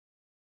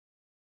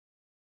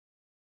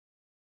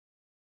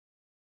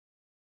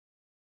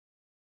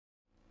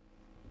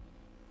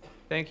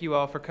Thank you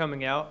all for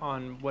coming out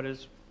on what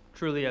is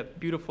truly a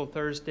beautiful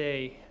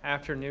Thursday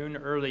afternoon,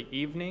 early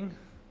evening.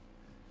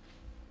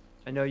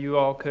 I know you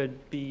all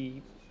could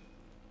be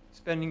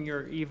spending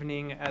your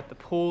evening at the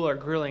pool or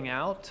grilling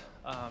out,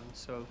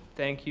 so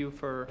thank you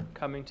for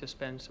coming to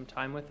spend some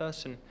time with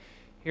us and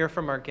hear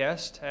from our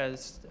guest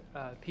as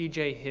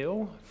PJ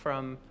Hill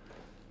for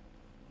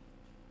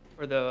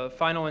the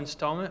final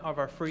installment of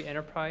our Free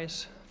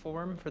Enterprise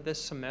Forum for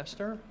this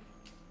semester.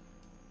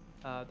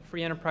 The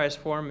Free Enterprise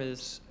Forum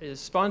is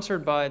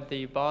sponsored by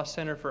the Baugh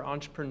Center for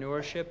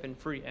Entrepreneurship and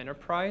Free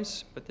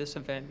Enterprise, but this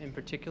event in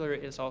particular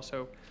is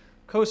also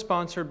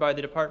co-sponsored by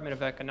the Department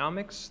of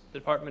Economics, the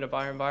Department of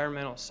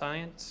Environmental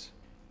Science,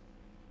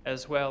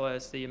 as well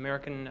as the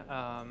American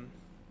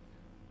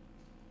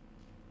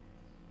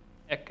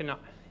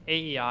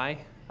AEI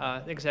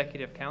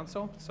Executive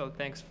Council. So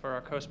thanks for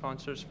our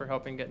co-sponsors for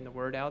helping getting the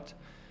word out.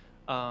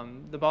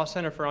 The Baugh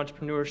Center for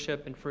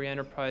Entrepreneurship and Free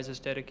Enterprise is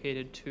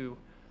dedicated to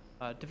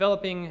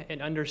developing an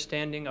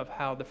understanding of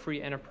how the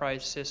free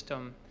enterprise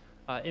system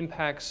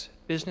impacts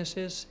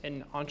businesses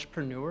and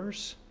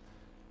entrepreneurs.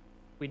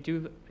 We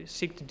do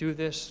seek to do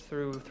this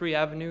through three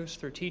avenues: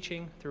 through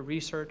teaching, through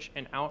research,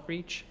 and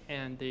outreach.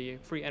 And the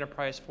Free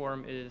Enterprise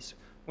Forum is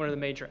one of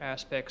the major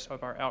aspects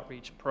of our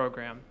outreach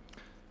program.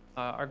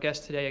 Our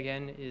guest today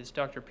again is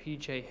Dr.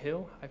 P.J.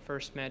 Hill. I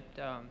first met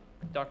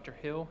Dr.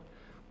 Hill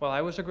while I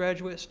was a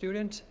graduate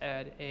student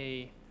at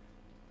a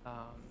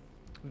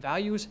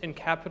Values in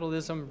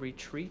Capitalism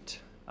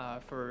retreat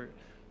for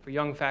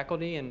young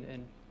faculty,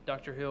 and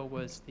Dr. Hill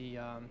was the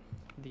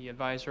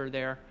advisor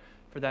there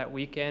for that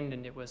weekend,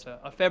 and it was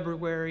a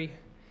February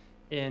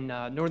in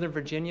Northern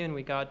Virginia, and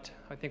I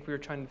think we were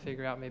trying to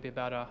figure out maybe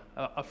about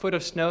a foot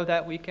of snow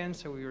that weekend,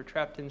 so we were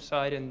trapped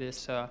inside in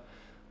this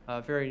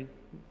very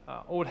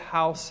old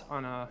house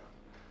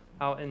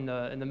out in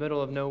the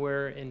middle of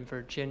nowhere in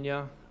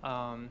Virginia.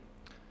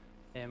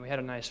 And we had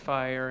a nice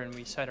fire, and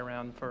we sat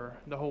around for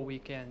the whole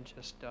weekend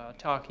just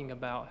talking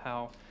about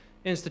how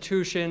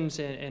institutions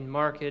and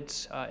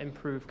markets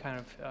improve kind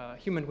of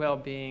human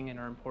well-being and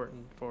are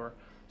important for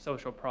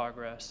social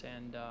progress.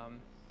 And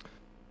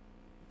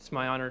it's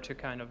my honor to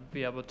kind of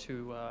be able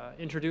to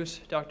introduce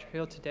Dr.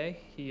 Hill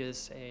today. He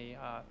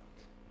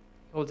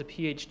holds a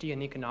PhD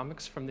in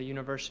economics from the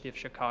University of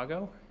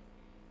Chicago.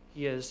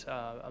 He is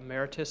a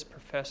emeritus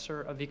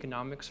professor of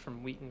economics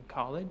from Wheaton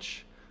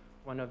College,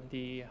 one of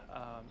the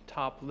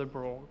top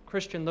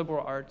Christian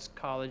liberal arts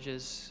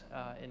colleges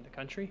in the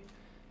country.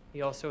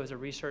 He also is a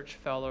research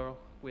fellow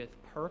with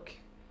PERC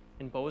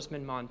in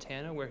Bozeman,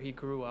 Montana, where he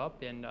grew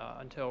up, and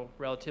until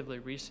relatively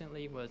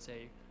recently was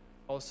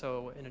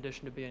also, in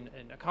addition to being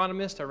an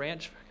economist, a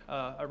ranch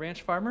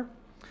farmer.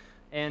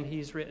 And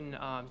he's written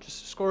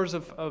just scores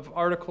of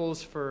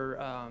articles for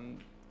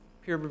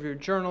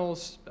peer-reviewed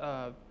journals,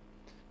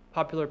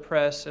 popular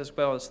press, as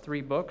well as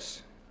 3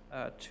 books.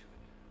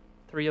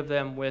 3 of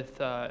them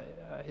with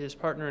his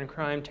partner in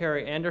crime,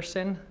 Terry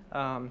Anderson,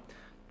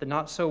 The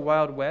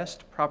Not-So-Wild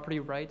West, Property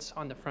Rights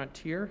on the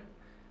Frontier,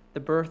 The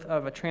Birth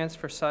of a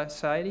Transfer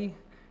Society,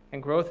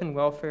 and Growth and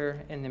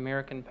Welfare in the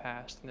American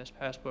Past. And this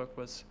past book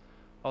was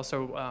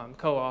also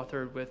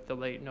co-authored with the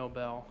late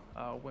Nobel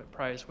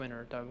Prize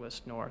winner,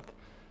 Douglas North.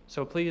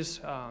 So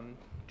please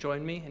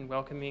join me in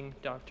welcoming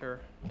Dr.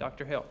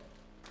 Hill.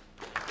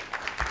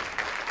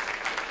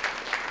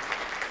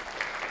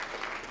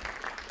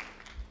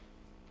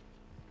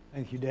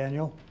 Thank you,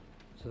 Daniel.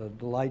 It's a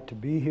delight to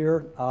be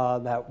here.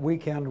 That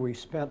weekend we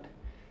spent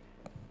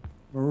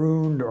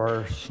marooned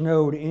or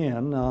snowed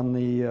in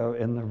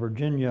the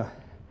Virginia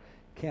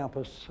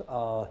campus,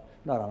 not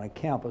on a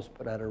campus,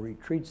 but at a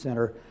retreat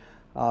center.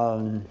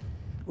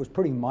 Was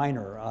pretty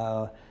minor.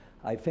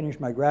 I finished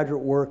my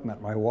graduate work, met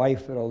my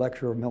wife at a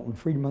lecture of Milton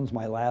Friedman's,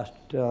 my last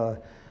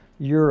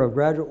year of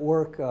graduate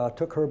work,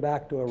 took her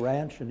back to a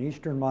ranch in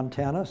eastern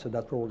Montana, so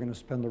that's where we're going to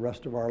spend the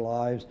rest of our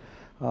lives.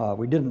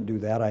 We didn't do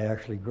that. I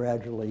actually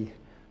gradually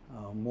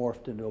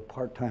morphed into a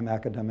part-time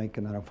academic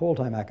and then a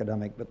full-time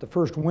academic. But the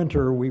first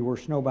winter, we were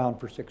snowbound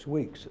for 6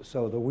 weeks.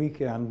 So the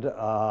weekend,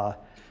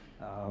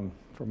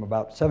 from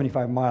about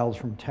 75 miles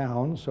from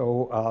town,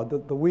 so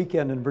the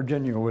weekend in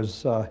Virginia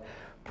was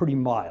pretty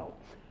mild.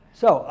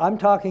 So I'm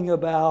talking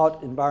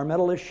about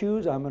environmental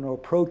issues. I'm going to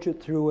approach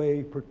it through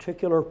a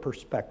particular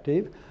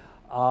perspective.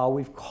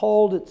 We've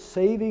called it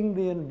Saving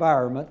the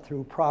Environment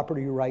Through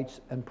Property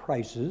Rights and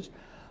Prices.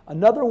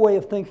 Another way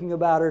of thinking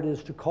about it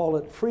is to call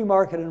it free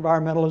market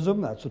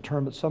environmentalism. That's a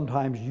term that's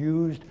sometimes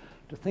used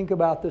to think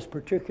about this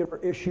particular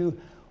issue.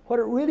 What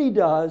it really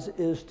does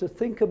is to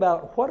think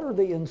about what are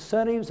the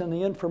incentives and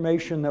the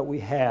information that we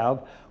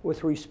have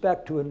with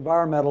respect to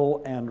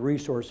environmental and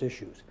resource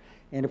issues.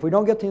 And if we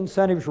don't get the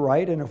incentives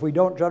right, and if we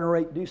don't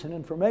generate decent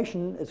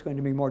information, it's going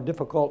to be more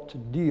difficult to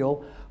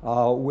deal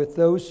with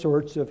those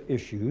sorts of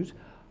issues.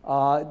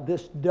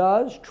 This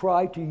does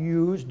try to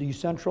use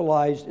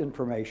decentralized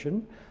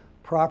information.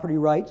 Property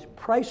rights.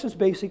 Price is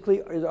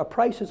basically, a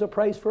price is a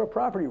price for a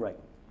property right.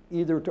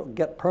 either to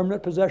get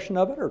permanent possession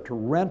of it or to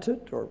rent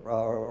it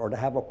or to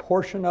have a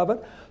portion of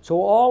it.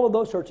 So all of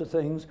those sorts of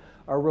things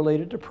are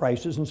related to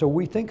prices. And so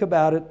we think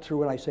about it through,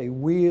 when I say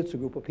we, it's a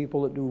group of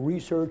people that do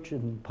research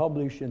and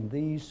publish in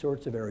these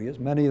sorts of areas,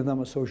 many of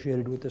them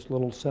associated with this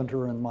little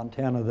center in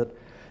Montana that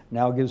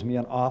now gives me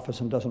an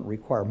office and doesn't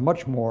require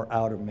much more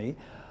out of me.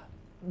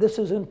 This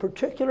is in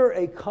particular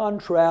a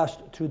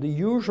contrast to the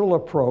usual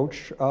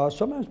approach,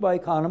 sometimes by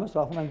economists,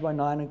 oftentimes by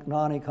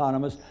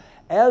non-economists.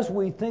 As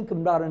we think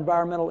about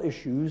environmental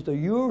issues, the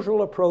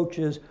usual approach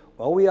is,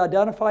 well, we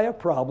identify a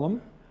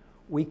problem,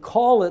 we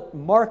call it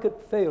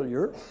market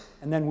failure,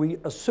 and then we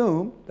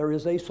assume there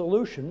is a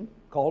solution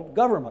called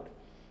government.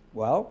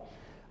 Well,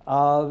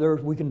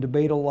 we can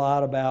debate a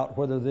lot about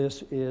whether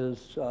this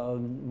is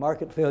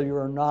market failure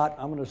or not.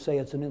 I'm going to say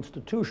it's an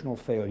institutional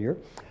failure.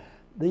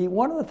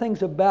 One of the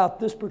things about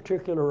this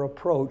particular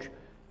approach,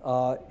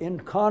 in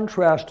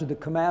contrast to the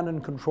command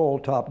and control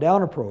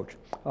top-down approach,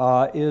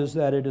 is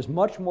that it is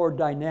much more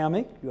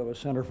dynamic. You have a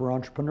Center for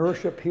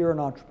Entrepreneurship here, and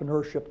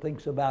entrepreneurship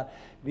thinks about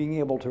being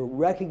able to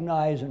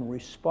recognize and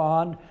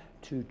respond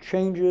to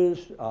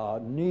changes,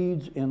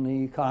 needs in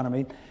the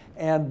economy.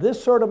 And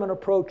this sort of an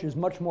approach is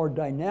much more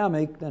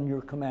dynamic than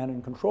your command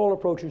and control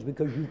approaches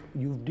because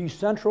you've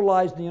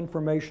decentralized the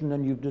information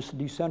and you've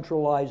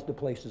decentralized the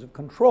places of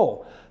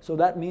control. So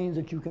that means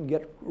that you can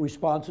get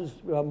responses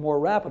more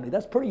rapidly.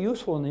 That's pretty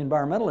useful in the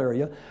environmental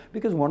area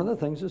because one of the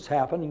things that's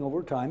happening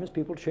over time is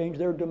people change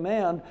their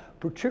demand,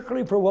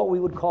 particularly for what we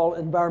would call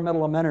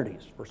environmental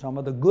amenities, for some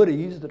of the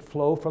goodies that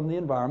flow from the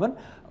environment.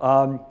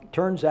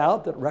 Turns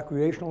out that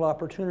recreational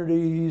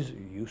opportunities,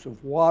 use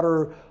of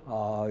water,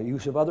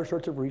 use of other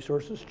sorts of resources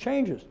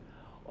changes.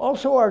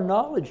 Also, our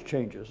knowledge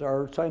changes,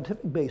 our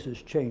scientific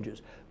basis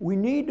changes. We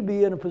need to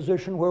be in a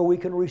position where we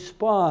can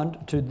respond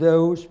to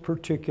those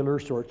particular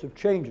sorts of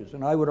changes.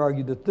 And I would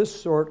argue that this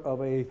sort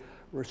of a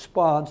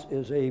response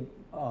is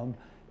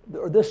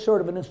or this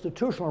sort of an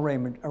institutional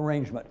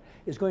arrangement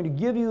is going to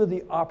give you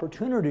the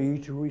opportunity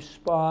to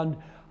respond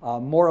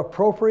more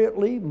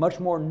appropriately, much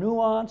more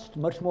nuanced,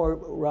 much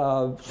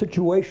more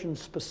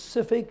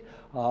situation-specific,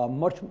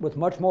 with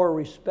much more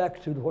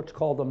respect to what's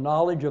called the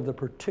knowledge of the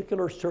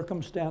particular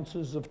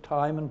circumstances of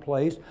time and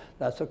place.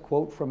 That's a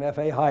quote from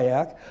F.A.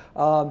 Hayek.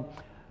 I'm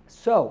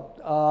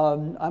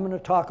going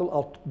to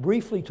I'll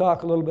briefly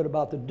talk a little bit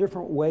about the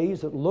different ways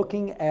that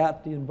looking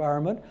at the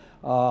environment,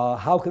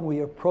 how can we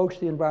approach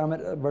the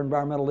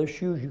environmental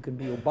issues. You can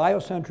be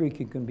biocentric,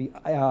 you can be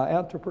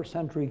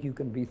anthropocentric, you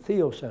can be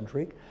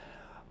theocentric.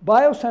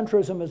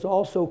 Biocentrism is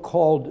also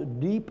called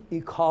deep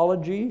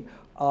ecology.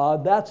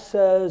 That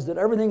says that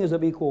everything is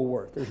of equal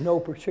worth. There's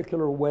no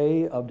particular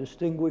way of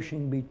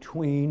distinguishing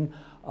between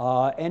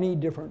any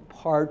different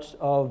parts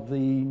of the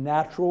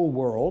natural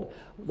world.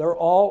 They're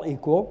all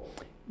equal.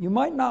 You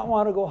might not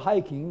want to go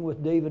hiking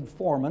with David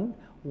Foreman,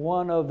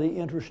 one of the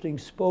interesting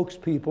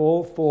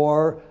spokespeople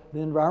for the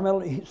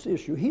environmental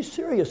issue. He's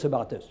serious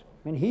about this.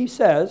 I mean, he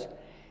says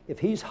if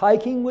he's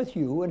hiking with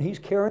you and he's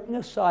carrying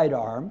a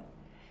sidearm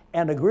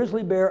and a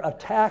grizzly bear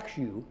attacks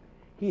you,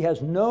 he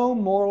has no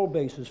moral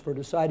basis for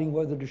deciding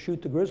whether to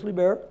shoot the grizzly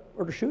bear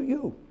or to shoot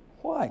you.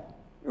 Why?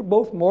 You're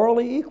both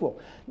morally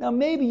equal. Now,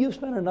 maybe you've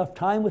spent enough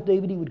time with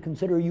David, he would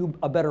consider you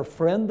a better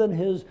friend than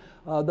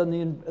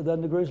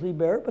the grizzly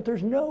bear, but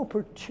there's no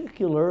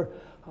particular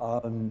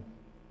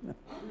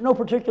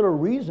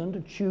reason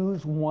to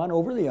choose one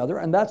over the other,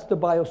 and that's the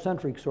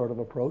biocentric sort of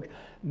approach.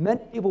 Many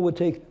people would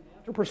take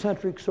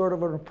anthropocentric sort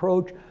of an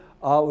approach,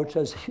 which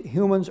says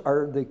humans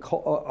are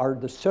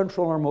the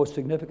central or most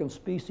significant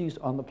species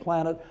on the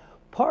planet.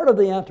 Part of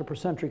the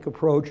anthropocentric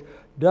approach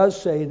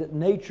does say that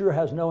nature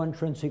has no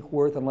intrinsic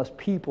worth unless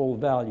people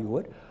value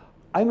it.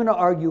 I'm going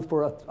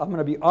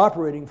to be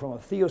operating from a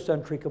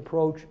theocentric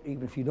approach.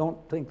 Even if you don't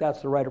think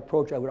that's the right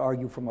approach, I would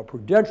argue from a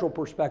prudential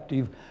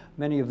perspective,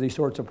 many of these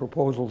sorts of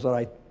proposals that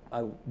I'd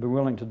be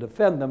willing to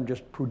defend them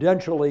just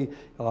prudentially,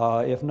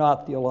 if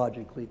not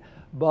theologically.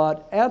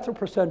 But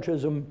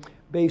anthropocentrism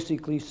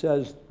basically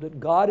says that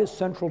God is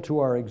central to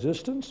our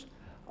existence,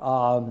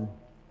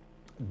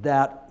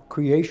 that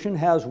creation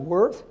has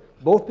worth,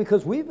 both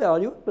because we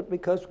value it, but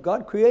because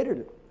God created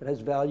it. It has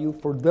value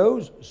for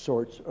those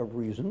sorts of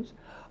reasons.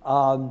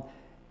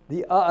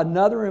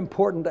 Another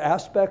important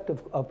aspect of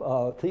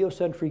a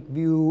theocentric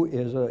view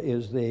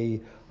is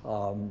the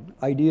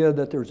idea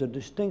that there's a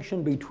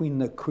distinction between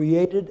the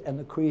created and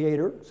the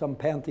creator. Some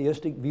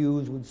pantheistic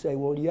views would say,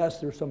 well, yes,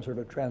 there's some sort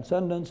of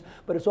transcendence,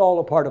 but it's all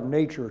a part of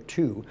nature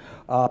too.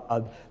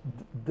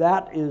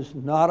 That is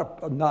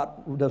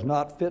does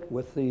not fit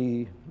with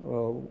the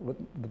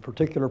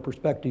particular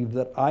perspective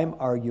that I'm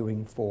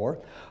arguing for.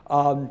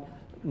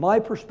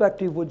 My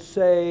perspective would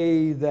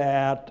say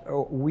that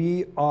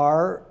we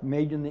are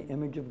made in the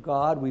image of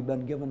God. We've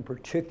been given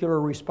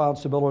particular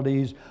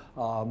responsibilities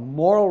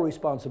moral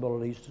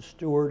responsibilities to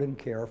steward and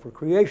care for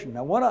creation.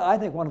 Now, I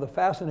think one of the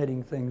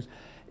fascinating things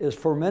is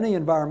for many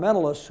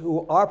environmentalists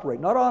who operate,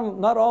 not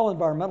all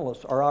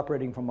environmentalists are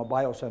operating from a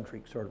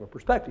biocentric sort of a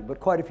perspective, but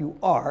quite a few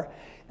are.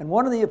 And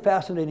one of the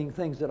fascinating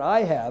things that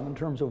I have in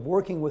terms of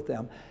working with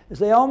them is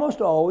they almost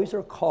always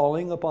are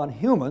calling upon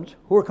humans,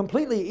 who are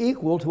completely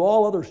equal to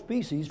all other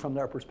species from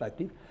their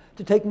perspective,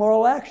 to take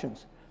moral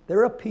actions.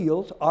 Their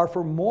appeals are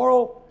for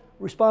moral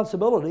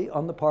responsibility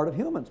on the part of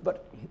humans.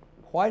 But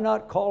why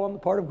not call on the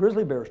part of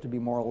grizzly bears to be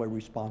morally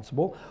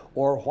responsible?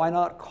 Or why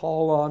not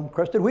call on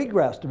crested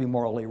wheatgrass to be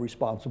morally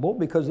responsible?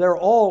 Because they're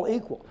all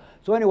equal.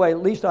 So anyway,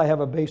 at least I have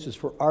a basis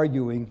for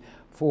arguing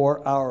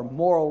for our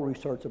moral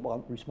research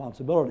about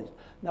responsibilities.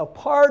 Now,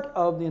 part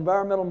of the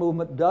environmental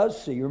movement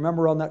does see, you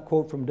remember on that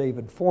quote from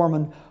David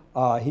Foreman,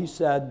 he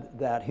said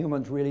that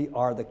humans really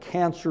are the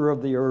cancer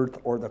of the earth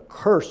or the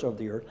curse of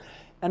the earth.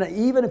 And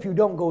even if you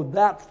don't go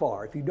that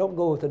far, if you don't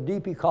go with a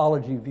deep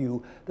ecology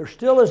view, there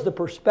still is the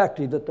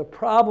perspective that the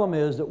problem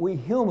is that we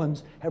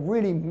humans have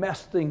really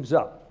messed things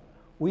up.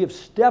 We have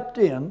stepped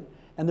in,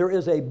 and there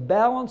is a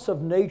balance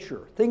of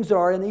nature. Things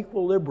are in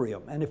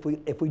equilibrium. And if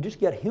we just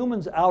get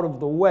humans out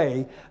of the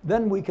way,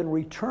 then we can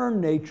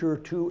return nature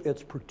to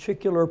its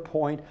particular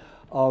point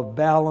of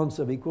balance,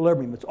 of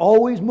equilibrium. It's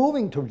always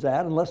moving towards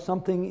that unless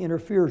something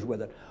interferes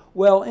with it.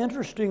 Well,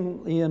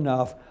 interestingly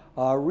enough,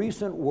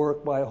 recent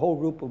work by a whole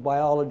group of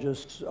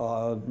biologists,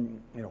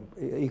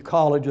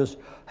 ecologists,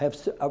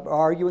 are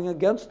arguing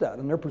against that.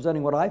 And they're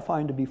presenting what I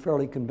find to be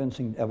fairly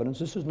convincing evidence.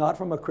 This is not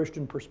from a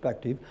Christian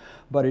perspective,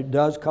 but it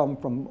does come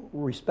from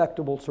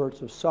respectable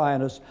sorts of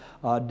scientists.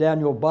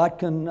 Daniel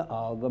Botkin,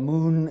 The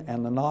Moon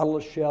and the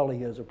Nautilus Shell,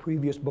 he has a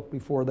previous book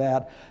before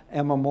that.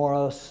 Emma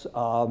Morris,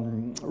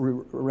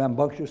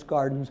 Rambunctious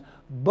Gardens.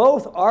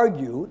 Both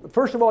argue,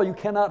 first of all, you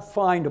cannot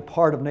find a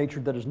part of nature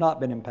that has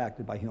not been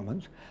impacted by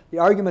humans. The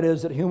argument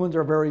is that humans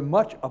are very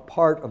much a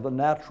part of the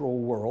natural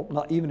world,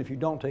 not even if you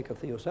don't take a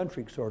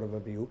theocentric sort of a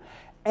view,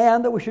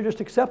 and that we should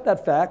just accept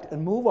that fact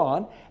and move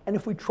on. And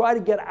if we try to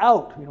get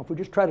out, if we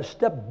just try to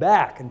step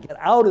back and get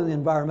out of the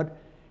environment,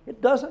 it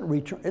doesn't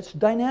return. It's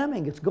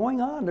dynamic. It's going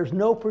on. There's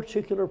no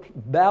particular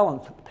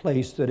balance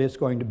place that it's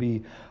going to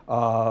be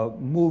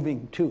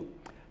moving to.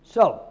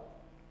 So,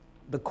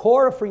 the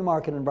core of free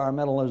market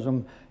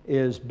environmentalism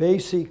is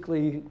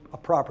basically a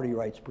property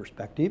rights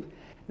perspective.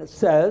 It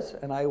says,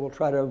 and I will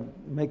try to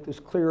make this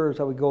clearer as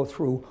we go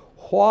through,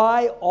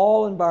 why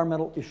all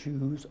environmental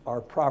issues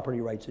are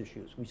property rights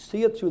issues. We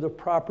see it through the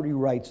property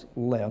rights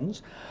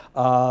lens.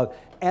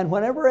 And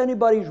whenever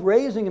anybody's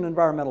raising an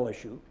environmental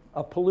issue,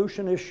 a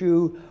pollution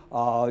issue,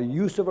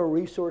 use of a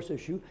resource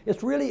issue,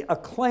 it's really a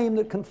claim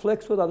that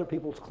conflicts with other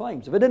people's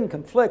claims. If it didn't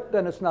conflict,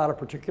 then it's not a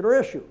particular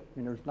issue.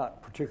 There's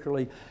not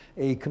particularly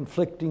a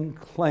conflicting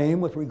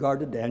claim with regard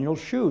to Daniel's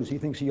shoes. He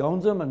thinks he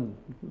owns them, and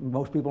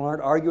most people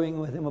aren't arguing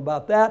with him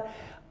about that.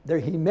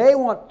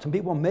 Some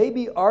people may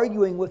be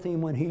arguing with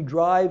him when he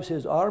drives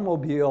his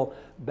automobile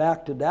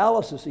back to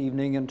Dallas this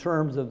evening in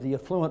terms of the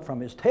effluent from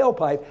his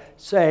tailpipe,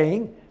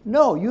 saying,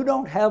 no, you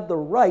don't have the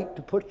right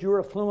to put your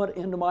effluent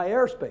into my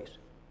airspace.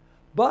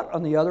 But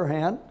on the other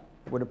hand,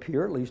 it would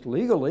appear, at least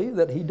legally,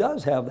 that he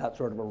does have that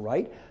sort of a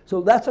right.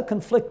 So that's a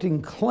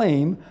conflicting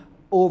claim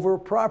over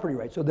property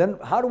rights. So then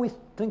how do we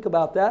think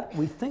about that?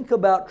 We think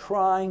about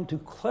trying to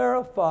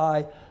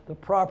clarify the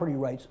property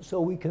rights so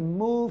we can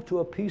move to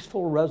a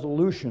peaceful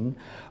resolution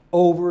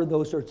over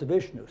those sorts of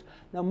issues.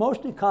 Now,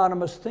 most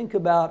economists think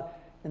about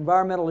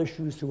environmental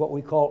issues through what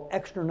we call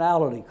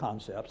externality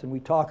concepts, and we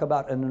talk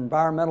about an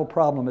environmental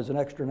problem as an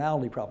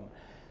externality problem.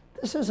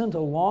 This isn't a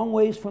long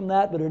ways from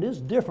that, but it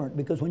is different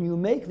because when you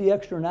make the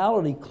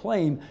externality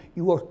claim,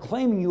 you are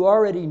claiming you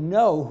already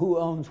know who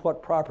owns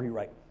what property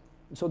right.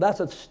 So that's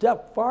a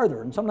step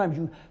farther, and sometimes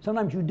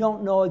you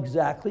don't know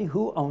exactly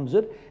who owns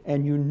it,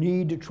 and you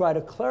need to try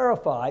to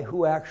clarify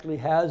who actually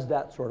has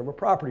that sort of a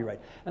property right.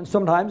 And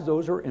sometimes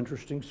those are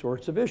interesting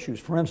sorts of issues.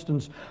 For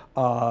instance,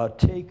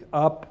 take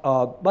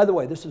up, by the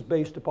way, this is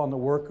based upon the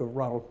work of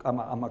Ronald,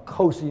 I'm a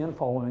Coasian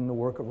following the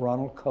work of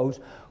Ronald Coase,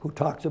 who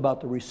talks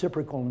about the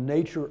reciprocal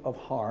nature of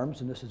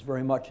harms, and this is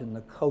very much in the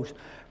Coase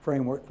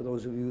framework for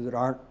those of you that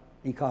aren't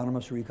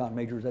economists or econ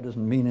majors. That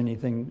doesn't mean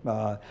anything.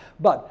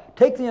 But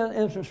take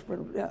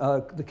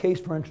the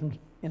case, for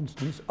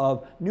instance,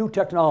 of new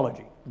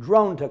technology,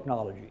 drone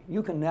technology.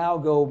 You can now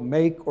go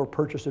make or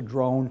purchase a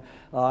drone.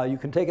 You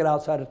can take it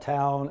outside of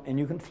town and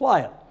you can fly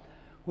it.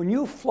 When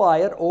you fly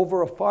it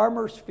over a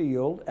farmer's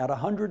field at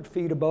 100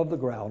 feet above the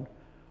ground,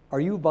 are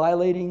you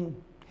violating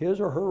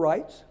his or her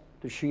rights?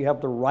 Does she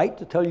have the right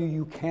to tell you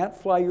you can't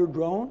fly your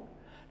drone?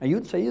 Now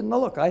you'd say, no,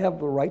 look, I have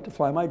the right to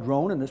fly my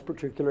drone in this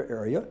particular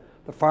area.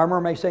 The farmer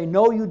may say,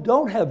 no, you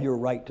don't have your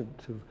right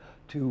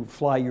to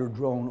fly your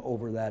drone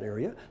over that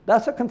area.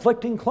 That's a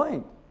conflicting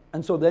claim.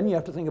 And so then you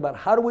have to think about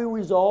how do we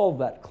resolve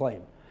that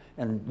claim?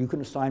 And you can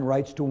assign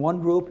rights to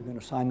one group, you can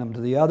assign them to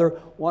the other.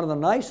 One of the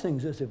nice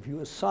things is if you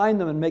assign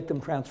them and make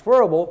them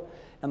transferable,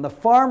 and the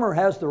farmer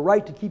has the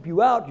right to keep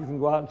you out, you can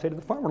go out and say to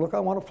the farmer, look, I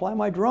want to fly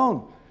my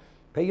drone.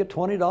 pay you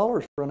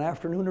 $20 for an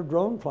afternoon of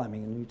drone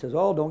climbing. And he says,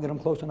 oh, don't get them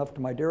close enough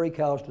to my dairy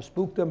cows to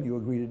spook them. You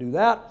agree to do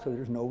that, so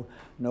there's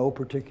no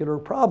particular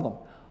problem.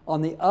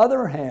 On the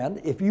other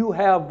hand, if you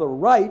have the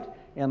right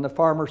and the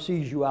farmer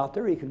sees you out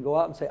there, he can go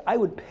out and say, I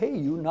would pay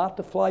you not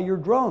to fly your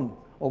drone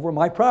over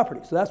my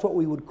property. So that's what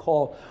we would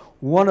call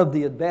one of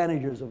the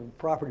advantages of a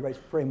property rights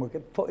framework.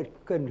 It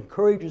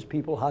encourages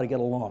people how to get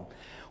along.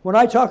 When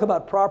I talk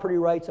about property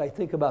rights, I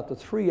think about the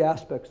three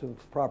aspects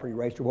of property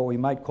rights, or what we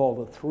might call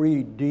the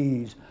 3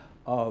 Ds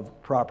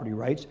of property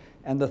rights.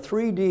 And the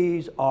 3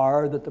 Ds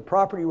are that the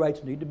property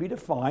rights need to be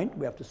defined.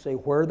 We have to say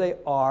where they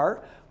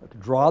are, we have to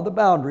draw the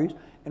boundaries,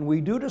 and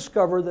we do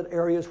discover that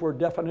areas where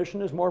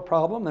definition is more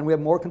problem and we have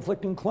more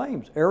conflicting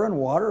claims. Air and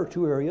water are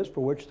 2 areas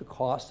for which the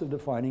costs of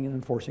defining and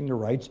enforcing the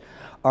rights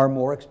are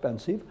more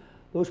expensive.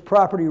 Those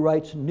property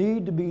rights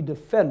need to be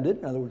defended.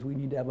 In other words, we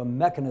need to have a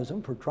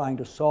mechanism for trying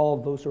to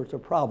solve those sorts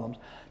of problems.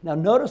 Now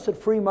notice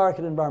that free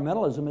market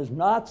environmentalism is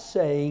not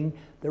saying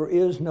there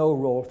is no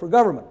role for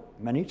government.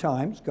 Many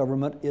times,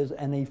 government is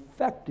an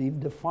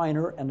effective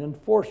definer and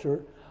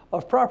enforcer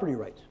of property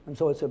rights. And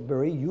so it's a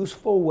very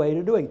useful way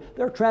to doing it.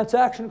 There are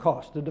transaction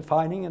costs to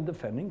defining and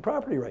defending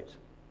property rights.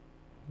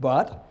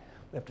 But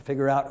we have to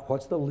figure out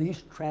what's the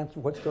least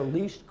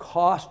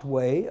cost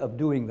way of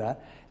doing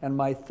that. And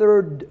my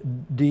 3rd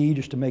D,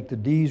 just to make the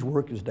Ds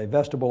work, is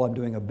divestible. I'm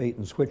doing a bait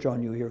and switch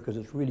on you here because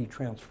it's really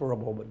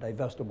transferable, but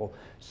divestible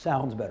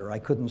sounds better. I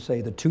couldn't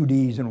say the 2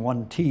 Ds and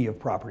 1 T of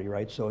property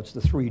rights, so it's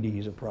the 3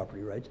 Ds of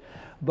property rights.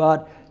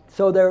 But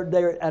so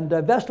and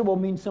divestible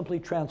means simply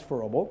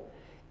transferable.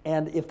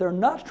 And if they're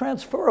not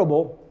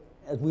transferable,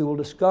 as we will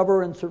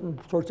discover in certain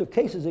sorts of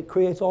cases, it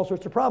creates all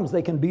sorts of problems.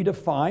 They can be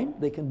defined,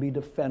 they can be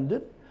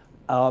defended,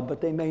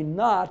 but they may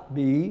not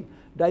be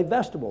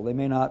divestible. They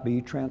may not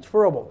be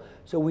transferable.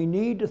 So we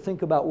need to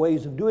think about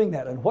ways of doing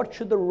that. And what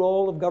should the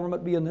role of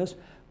government be in this?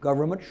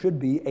 Government should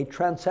be a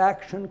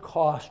transaction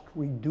cost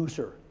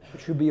reducer. It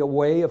should be a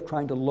way of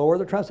trying to lower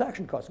the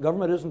transaction costs.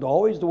 Government isn't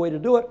always the way to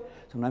do it.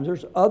 Sometimes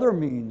there's other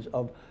means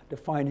of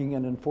defining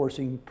and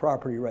enforcing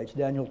property rights.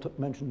 Daniel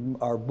mentioned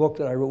our book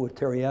that I wrote with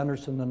Terry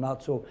Anderson, the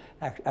not so,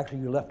 actually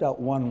you left out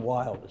one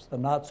wild. It's the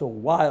not so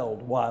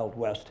wild, Wild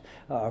West,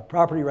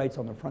 property rights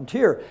on the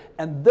frontier.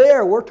 And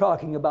there we're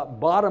talking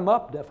about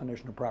bottom-up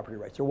definition of property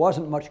rights. There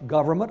wasn't much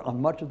government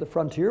on much of the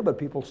frontier, but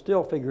people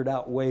still figured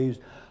out ways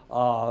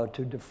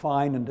to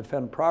define and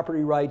defend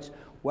property rights.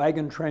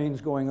 Wagon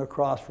trains going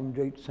across from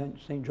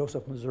St.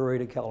 Joseph, Missouri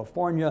to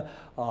California,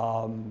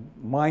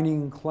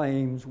 mining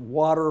claims,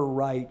 water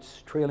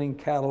rights, trailing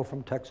cattle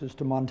from Texas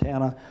to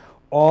Montana,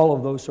 all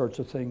of those sorts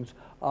of things.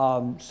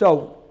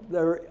 So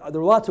there are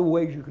lots of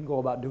ways you can go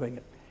about doing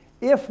it.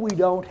 If we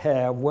don't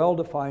have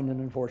well-defined and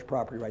enforced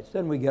property rights,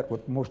 then we get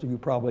what most of you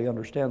probably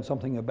understand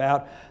something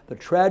about, the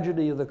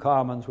tragedy of the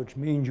commons, which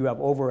means you have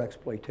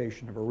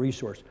overexploitation of a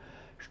resource.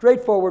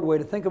 Straightforward way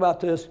to think about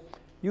this.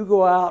 You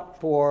go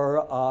out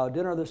for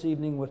dinner this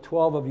evening with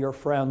 12 of your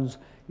friends.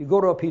 You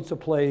go to a pizza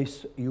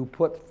place. You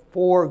put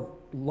 4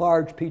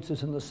 large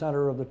pizzas in the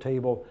center of the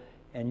table,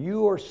 and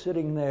you are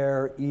sitting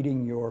there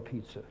eating your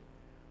pizza.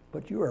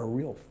 But you're a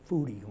real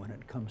foodie when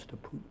it comes to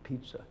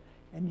pizza.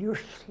 And you're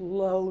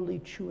slowly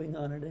chewing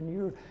on it, and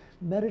you're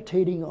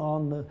meditating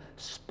on the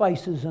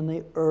spices and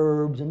the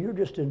herbs, and you're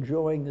just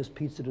enjoying this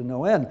pizza to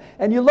no end.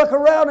 And you look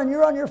around, and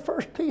you're on your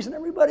first piece, and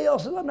everybody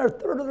else is on their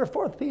 3rd or their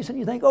 4th piece, and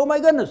you think, oh my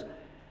goodness,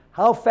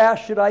 how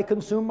fast should I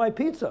consume my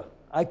pizza?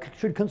 I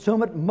should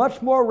consume it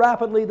much more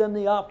rapidly than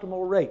the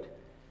optimal rate.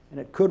 And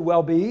it could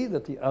well be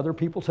that the other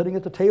people sitting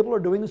at the table are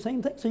doing the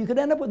same thing. So you could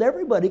end up with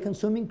everybody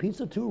consuming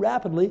pizza too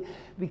rapidly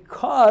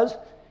because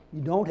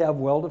you don't have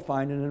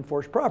well-defined and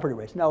enforced property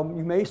rights. Now,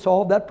 you may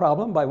solve that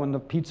problem by when the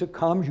pizza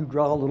comes, you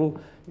draw a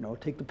little,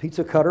 take the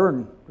pizza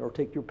cutter or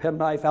take your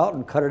penknife out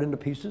and cut it into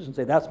pieces and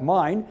say, that's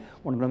mine.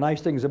 One of the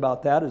nice things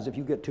about that is if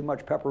you get too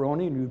much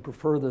pepperoni and you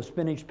prefer the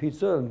spinach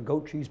pizza and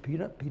goat cheese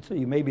peanut pizza,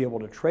 you may be able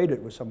to trade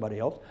it with somebody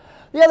else.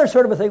 The other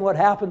sort of a thing, what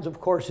happens, of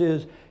course,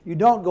 is you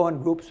don't go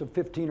in groups of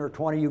 15 or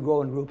 20, you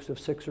go in groups of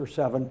 6 or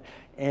 7,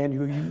 and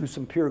you use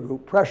some peer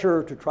group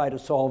pressure to try to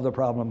solve the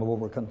problem of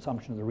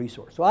overconsumption of the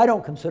resource. So I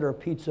don't consider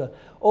pizza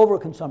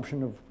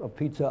overconsumption of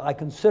pizza. I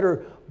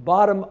consider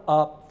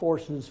bottom-up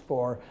forces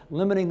for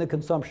limiting the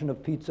consumption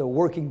of pizza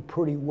working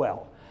pretty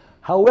well.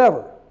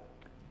 However,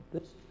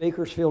 this is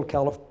Bakersfield,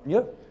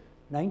 California,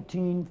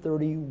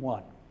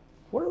 1931.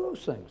 What are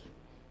those things?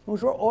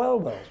 Those are oil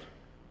wells.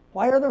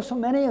 Why are there so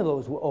many of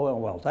those oil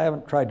wells? I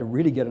haven't tried to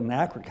really get an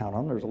accurate count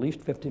on them. There's at least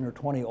 15 or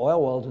 20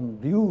 oil wells in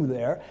view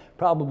there,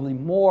 probably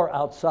more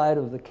outside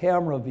of the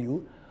camera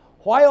view.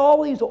 Why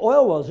all these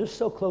oil wells just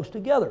so close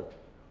together?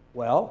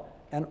 Well,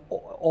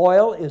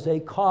 oil is a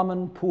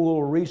common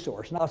pool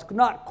resource. Now, it's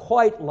not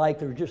quite like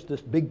there's just this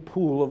big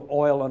pool of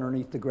oil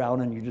underneath the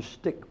ground and you just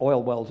stick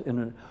oil wells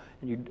in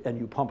and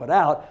you pump it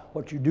out.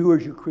 What you do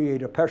is you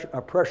create a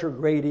pressure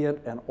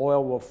gradient and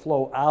oil will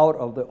flow out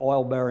of the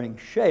oil-bearing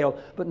shale.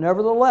 But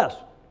nevertheless,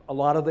 a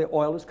lot of the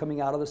oil is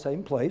coming out of the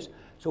same place.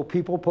 So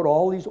people put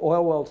all these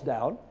oil wells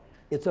down.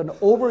 It's an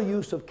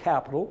overuse of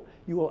capital.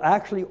 You will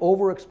actually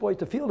overexploit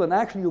the field, and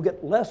actually you'll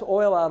get less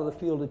oil out of the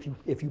field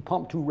if you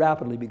pump too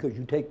rapidly, because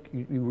you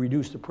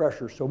reduce the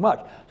pressure so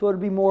much. So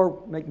it'd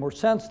make more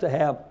sense to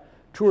have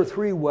 2 or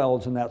 3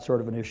 wells in that sort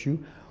of an issue.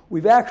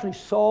 We've actually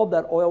solved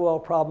that oil well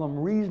problem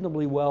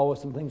reasonably well with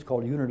some things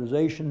called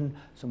unitization,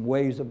 some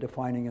ways of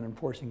defining and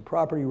enforcing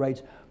property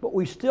rights, but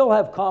we still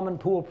have common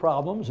pool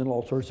problems in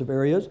all sorts of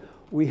areas.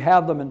 We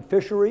have them in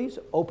fisheries,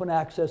 open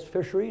access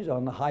fisheries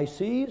on the high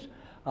seas.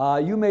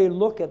 You may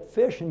look at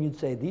fish and you'd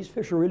say, these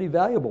fish are really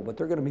valuable, but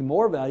they're going to be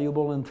more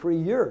valuable in 3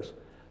 years.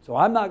 So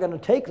I'm not going to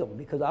take them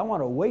because I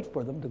want to wait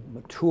for them to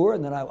mature,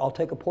 and then I'll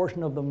take a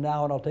portion of them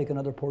now and I'll take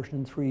another portion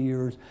in 3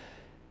 years.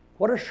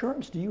 What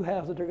assurance do you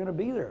have that they're going to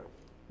be there?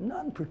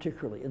 None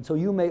particularly. And so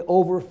you may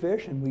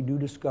overfish, and we do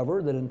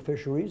discover that in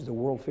fisheries, the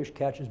world fish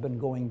catch has been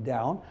going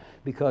down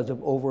because of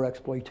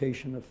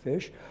overexploitation of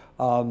fish.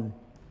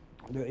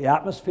 The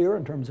atmosphere,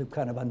 in terms of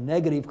kind of a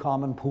negative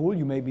common pool,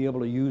 you may be able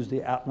to use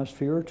the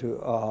atmosphere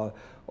to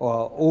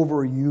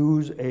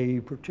overuse a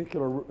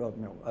particular,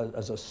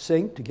 as a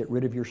sink to get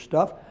rid of your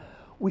stuff.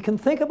 We can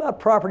think about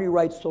property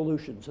rights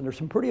solutions, and there's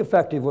some pretty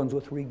effective ones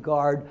with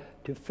regard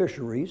to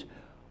fisheries.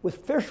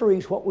 With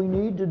fisheries, what we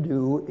need to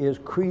do is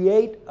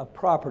create a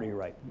property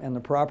right, and the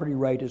property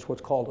right is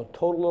what's called a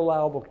total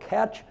allowable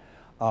catch,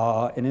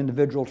 an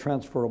individual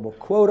transferable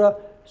quota.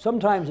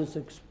 Sometimes it's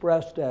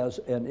expressed as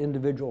an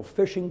individual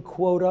fishing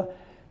quota.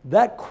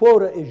 That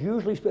quota is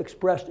usually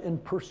expressed in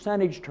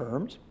percentage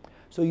terms,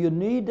 so you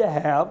need to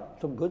have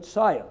some good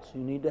science.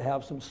 You need to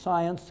have some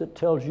science that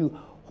tells you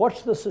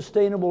what's the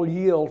sustainable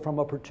yield from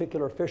a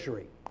particular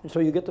fishery. And so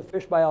you get the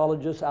fish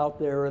biologists out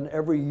there, and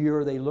every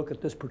year they look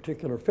at this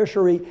particular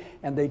fishery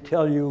and they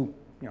tell you,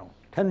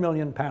 10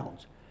 million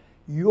pounds.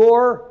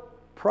 Your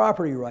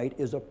property right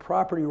is a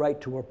property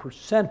right to a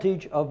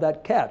percentage of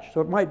that catch.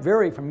 So it might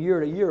vary from year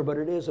to year, but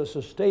it is a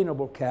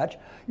sustainable catch.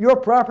 Your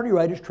property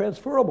right is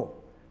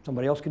transferable.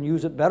 Somebody else can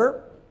use it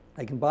better,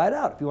 they can buy it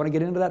out. If you want to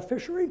get into that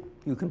fishery,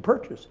 you can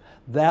purchase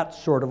that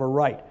sort of a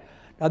right.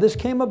 Now this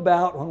came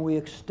about when we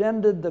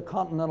extended the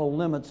continental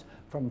limits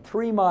from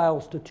 3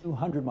 miles to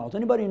 200 miles.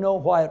 Anybody know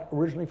why it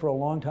originally for a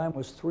long time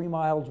was 3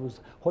 miles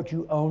was what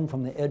you owned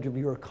from the edge of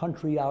your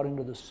country out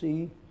into the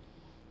sea?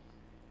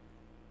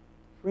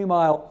 3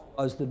 miles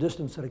was the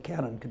distance that a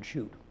cannon could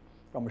shoot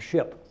from a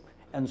ship.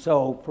 And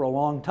so for a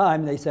long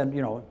time they said,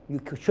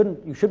 you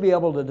should be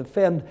able to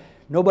defend,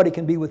 nobody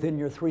can be within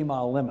your 3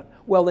 mile limit.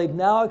 Well, they've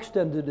now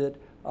extended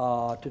it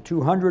to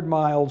 200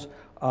 miles.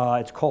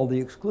 It's called the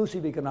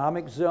exclusive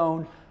economic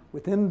zone.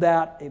 Within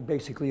that,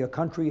 basically a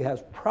country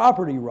has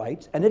property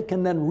rights, and it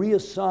can then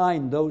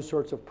reassign those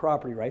sorts of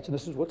property rights. And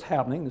this is what's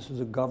happening. This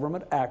is a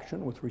government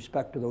action with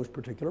respect to those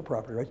particular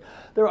property rights.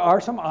 There are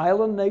some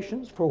island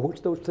nations for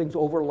which those things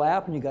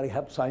overlap, and you got to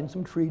have sign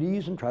some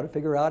treaties and try to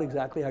figure out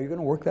exactly how you're going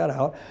to work that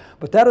out.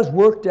 But that has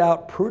worked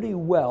out pretty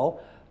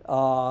well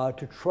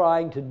to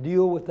trying to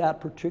deal with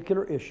that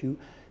particular issue.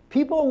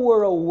 People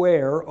were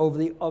aware of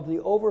the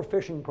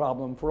overfishing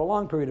problem for a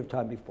long period of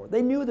time before.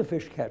 They knew the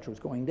fish catch was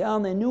going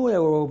down. They knew they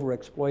were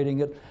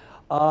overexploiting it.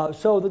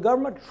 So the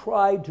government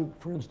tried to,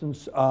 for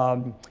instance,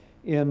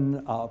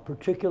 in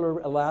particular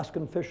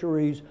Alaskan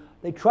fisheries,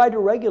 they tried to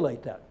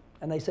regulate that.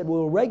 And they said,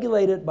 we'll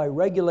regulate it by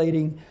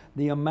regulating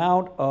the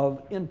amount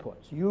of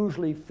inputs,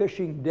 usually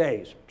fishing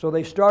days. So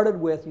they started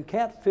with, you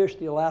can't fish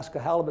the Alaska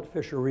halibut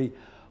fishery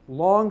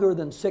longer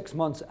than 6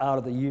 months out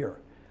of the year.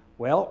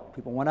 Well,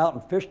 people went out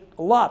and fished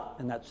a lot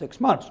in that 6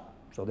 months,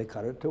 so they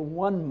cut it to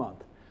 1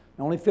 month.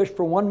 You only fish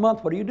for 1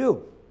 month, what do?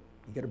 You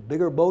get a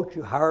bigger boat,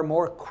 you hire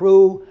more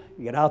crew,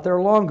 you get out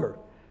there longer.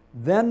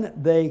 Then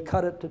they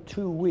cut it to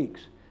 2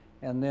 weeks,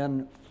 and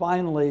then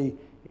finally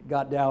it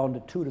got down to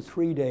 2 to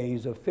 3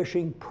 days of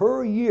fishing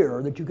per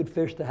year that you could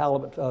fish the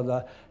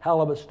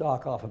halibut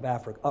stock off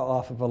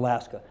of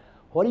Alaska.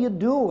 What do you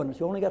do when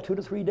you only got 2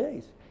 to 3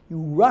 days? You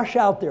rush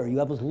out there. You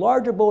have as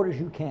large a boat as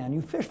you can.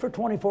 You fish for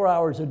 24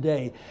 hours a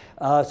day.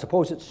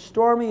 Suppose it's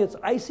stormy, it's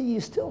icy, you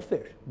still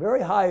fish.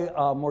 Very high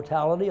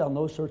mortality on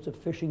those sorts of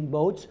fishing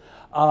boats.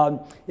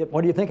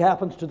 What do you think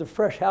happens to the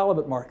fresh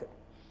halibut market?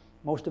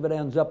 Most of it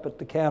ends up at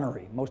the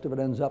cannery. Most of it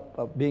ends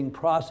up being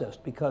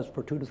processed because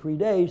for 2 to 3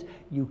 days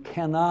you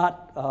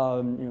cannot,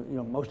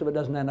 most of it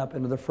doesn't end up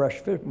into the fresh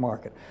fish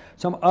market.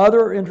 Some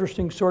other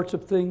interesting sorts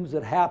of things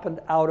that happened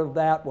out of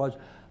that was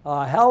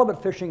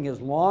halibut fishing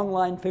is long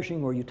line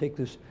fishing, where you take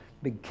this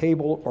big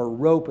cable or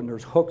rope and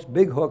there's hooks,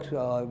 big hooks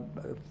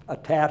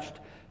attached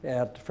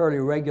at fairly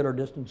regular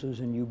distances,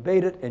 and you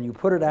bait it and you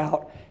put it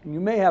out, and you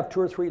may have 2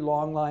 or 3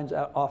 long lines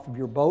off of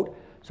your boat.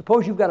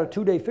 Suppose you've got a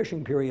 2-day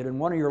fishing period and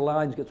one of your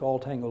lines gets all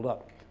tangled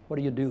up. What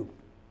do?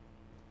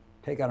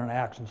 Take out an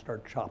axe and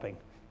start chopping.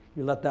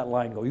 You let that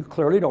line go. You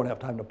clearly don't have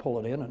time to pull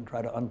it in and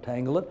try to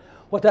untangle it.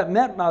 What that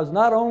meant was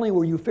not only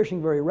were you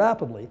fishing very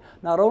rapidly,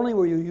 not only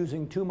were you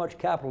using too much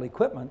capital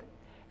equipment,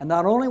 and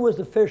not only were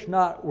the fish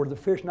not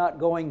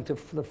going to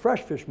the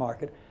fresh fish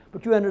market,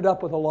 but you ended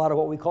up with a lot of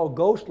what we call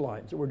ghost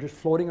lines that were just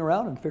floating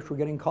around and fish were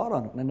getting caught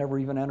on it and they never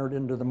even entered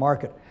into the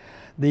market.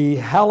 The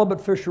halibut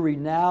fishery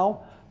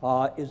now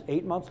is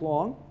 8 months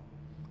long.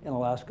 in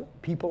Alaska.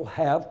 People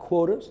have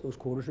quotas. Those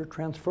quotas are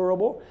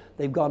transferable.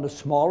 They've gone to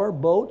smaller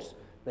boats.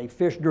 They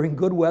fish during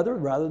good weather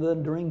rather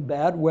than during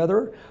bad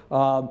weather.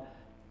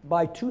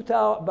 But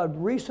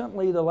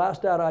recently, the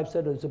last data I've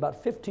said is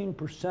about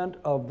 15%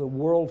 of the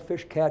world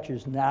fish catch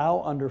is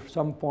now under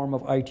some form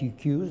of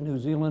ITQs. New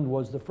Zealand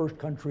was the first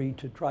country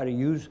to try to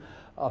use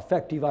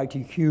effective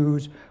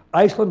ITQs.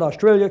 Iceland,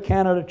 Australia,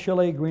 Canada,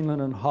 Chile,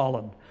 Greenland, and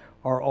Holland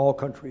are all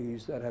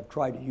countries that have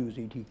tried to use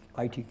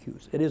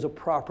ITQs. It is a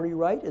property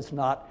right. It's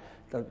not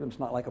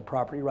like a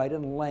property right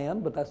in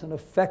land, but that's an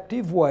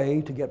effective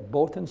way to get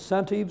both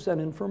incentives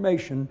and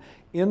information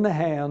in the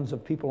hands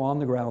of people on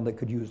the ground that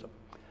could use them.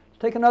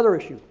 Take another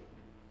issue,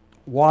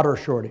 water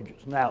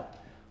shortages. Now,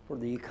 for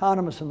the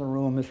economists in the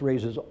room, this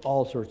raises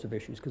all sorts of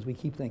issues because we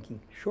keep thinking,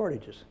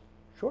 shortages.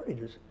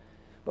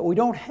 But we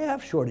don't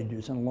have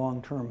shortages in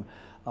long-term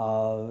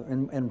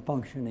and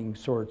functioning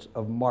sorts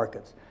of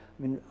markets.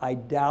 I mean, I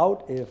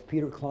doubt if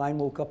Peter Klein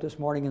woke up this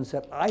morning and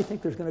said, I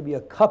think there's going to be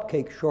a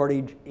cupcake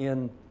shortage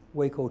in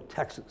Waco,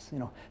 Texas. You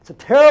know, it's a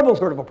terrible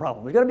sort of a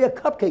problem. There's going to be a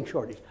cupcake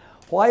shortage.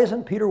 Why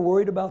isn't Peter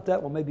worried about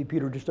that? Well, maybe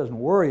Peter just doesn't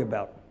worry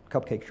about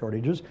cupcake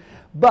shortages,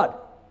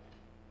 but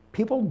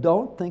people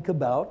don't think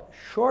about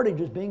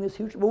shortages being this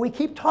huge. Well, we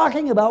keep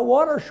talking about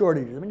water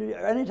shortages. I mean,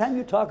 anytime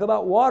you talk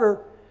about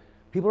water,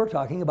 people are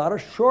talking about a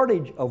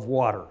shortage of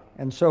water.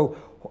 And so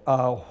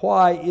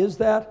why is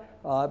that?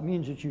 It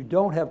means that you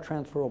don't have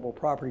transferable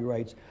property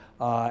rights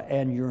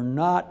and you're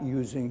not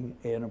using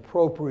an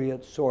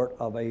appropriate sort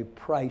of a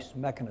price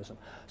mechanism.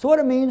 So what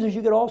it means is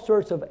you get all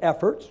sorts of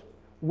efforts,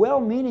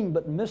 well-meaning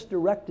but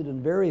misdirected and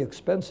very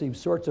expensive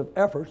sorts of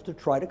efforts to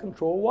try to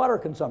control water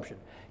consumption.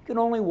 You can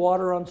only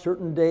water on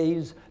certain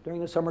days during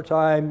the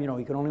summertime. You know,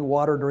 you can only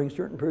water during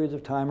certain periods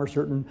of time or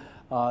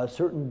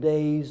certain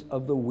days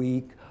of the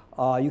week.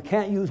 You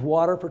can't use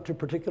water for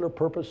particular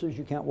purposes.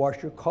 You can't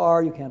wash your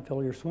car. You can't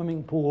fill your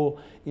swimming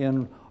pool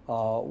in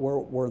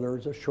where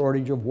there's a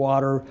shortage of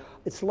water.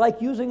 It's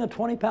like using a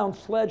 20-pound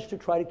sledge to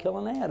try to kill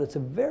an ant. It's a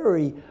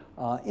very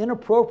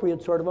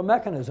inappropriate sort of a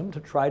mechanism to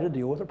try to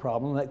deal with a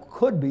problem that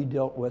could be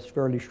dealt with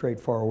fairly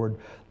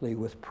straightforwardly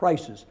with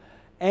prices.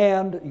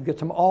 And you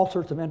get all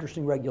sorts of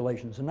interesting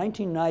regulations. In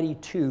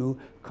 1992,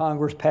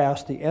 Congress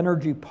passed the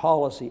Energy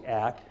Policy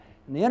Act.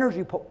 And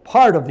the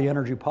part of the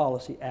Energy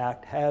Policy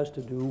Act has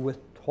to do with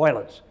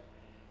toilets.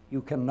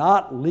 You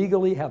cannot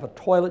legally have a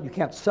toilet. You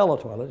can't sell a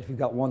toilet. If you've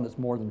got one that's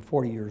more than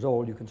 40 years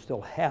old, you can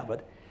still have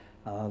it.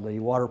 The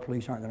water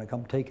police aren't going to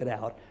come take it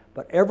out.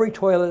 But every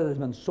toilet that has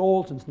been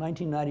sold since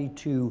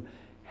 1992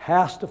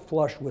 has to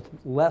flush with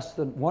less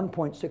than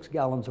 1.6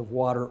 gallons of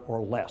water or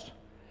less.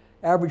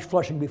 Average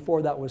flushing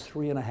before that was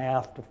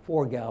 3.5 to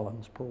 4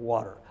 gallons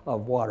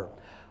of water.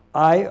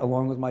 I,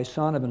 along with my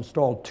son, have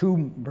installed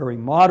 2 very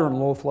modern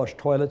low-flush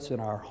toilets in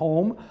our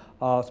home.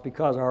 It's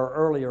because our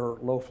earlier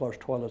low-flush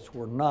toilets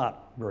were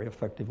not very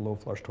effective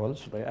low-flush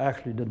toilets, so they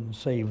actually didn't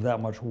save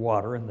that much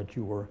water in that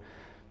you were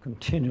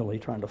continually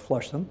trying to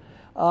flush them.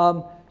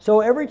 So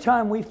every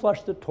time we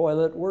flush the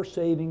toilet, we're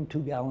saving 2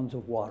 gallons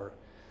of water.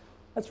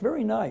 That's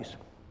very nice.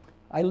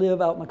 I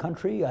live out in the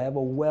country. I have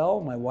a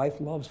well. My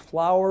wife loves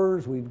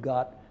flowers. We've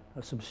got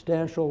a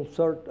substantial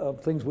sort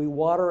of things we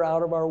water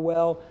out of our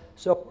well.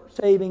 So we're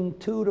saving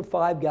 2 to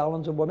 5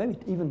 gallons of water, maybe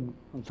even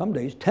on some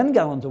days 10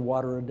 gallons of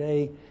water a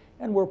day,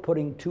 and we're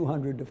putting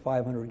 200 to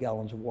 500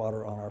 gallons of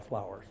water on our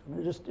flowers. I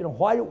mean, just, you know,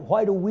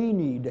 why do we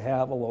need to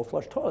have a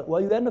low-flush toilet?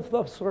 Well, you end up with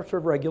those sorts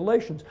of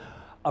regulations.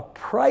 A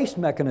price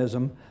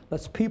mechanism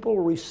lets people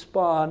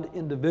respond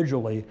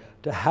individually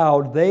to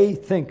how they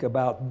think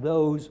about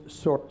those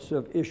sorts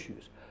of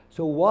issues.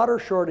 So water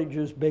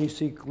shortages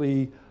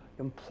basically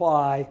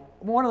imply,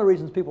 one of the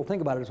reasons people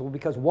think about it is, well,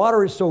 because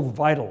water is so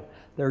vital.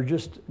 There are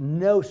just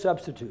no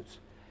substitutes.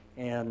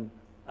 And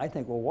I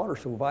think, well,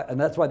 water's so vital, and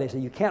that's why they say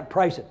you can't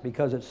price it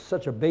because it's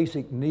such a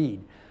basic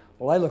need.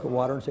 Well, I look at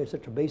water and say it's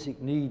such a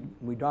basic need,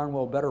 we darn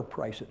well better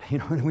price it, you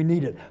know, we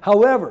need it.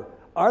 However,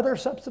 are there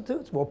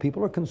substitutes? Well,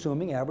 people are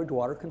consuming, average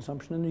water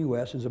consumption in the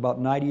U.S. is about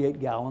 98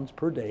 gallons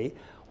per day.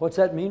 What's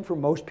that mean for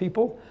most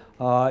people?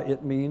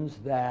 It means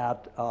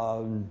that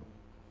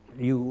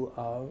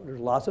there's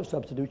lots of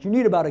substitutes. You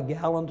need about a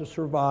gallon to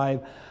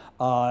survive.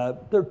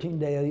 13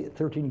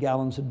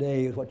 gallons a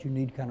day is what you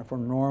need kind of for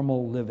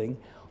normal living.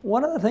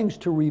 One of the things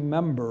to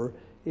remember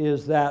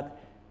is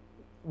that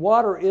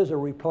water is a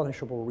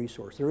replenishable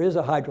resource. There is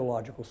a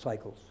hydrological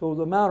cycle. So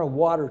the amount of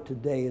water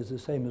today is the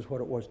same as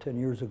what it was 10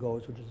 years ago,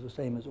 which is the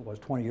same as it was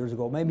 20 years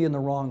ago, maybe in the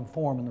wrong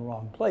form, in the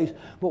wrong place.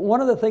 But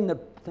one of the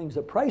things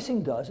that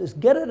pricing does is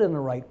get it in the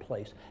right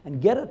place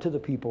and get it to the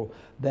people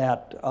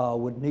that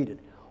would need it.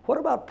 What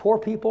about poor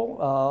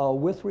people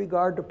with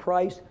regard to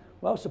price?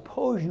 Well,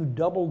 suppose you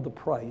doubled the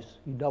price.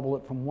 You double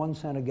it from 1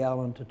 cent a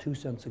gallon to 2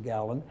 cents a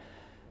gallon.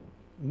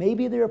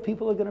 Maybe there are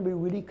people that are going to be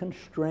really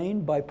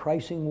constrained by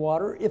pricing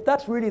water. If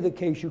that's really the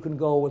case, you can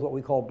go with what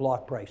we call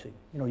block pricing.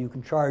 You know, you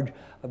can charge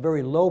a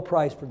very low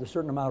price for the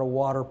certain amount of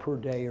water per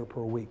day or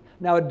per week.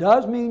 Now, it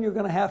does mean you're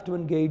going to have to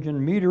engage in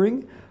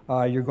metering.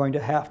 You're going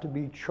to have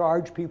to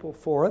charge people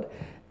for it.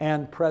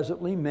 And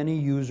presently, many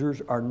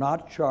users are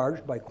not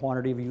charged by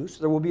quantity of use.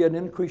 There will be an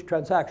increased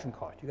transaction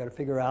cost. You got to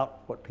figure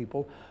out what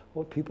people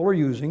are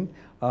using,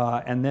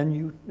 and then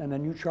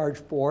you charge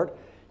for it.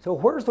 So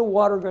where's the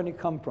water going to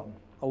come from?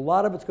 A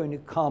lot of it's going to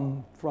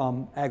come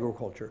from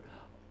agriculture.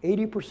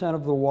 80%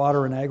 of the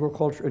water in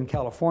agriculture in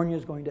California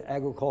is going to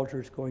agriculture.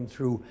 It's going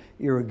through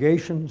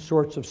irrigation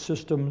sorts of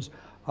systems.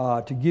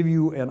 To give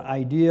you an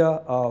idea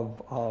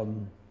of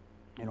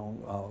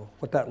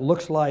what that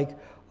looks like.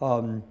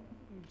 And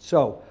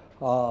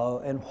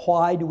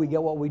why do we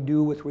get what we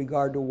do with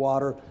regard to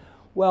water?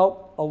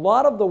 Well, a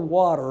lot of the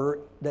water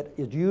that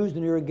is used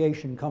in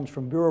irrigation comes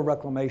from Bureau of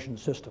Reclamation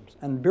systems.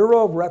 And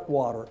Bureau of Rec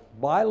water,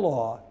 by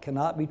law,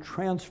 cannot be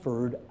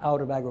transferred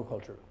out of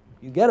agriculture.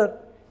 You get it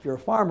if you're a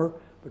farmer,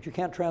 but you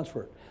can't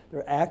transfer it.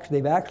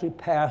 They've actually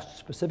passed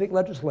specific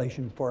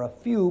legislation for a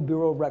few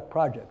Bureau of Rec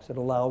projects that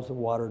allows the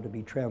water to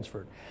be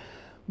transferred.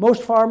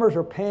 Most farmers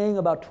are paying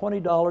about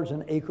 $20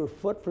 an acre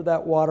foot for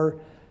that water.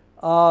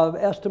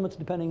 Estimates,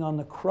 depending on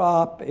the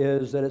crop,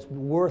 is that it's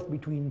worth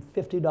between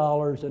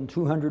 $50 and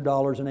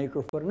 $200 an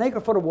acre foot. An acre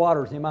foot of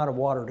water is the amount of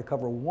water to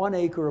cover 1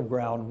 acre of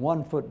ground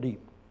 1 foot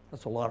deep.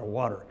 That's a lot of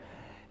water.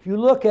 If you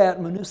look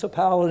at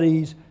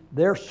municipalities,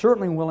 they're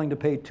certainly willing to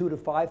pay $2,000 to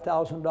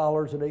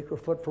 $5,000 an acre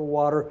foot for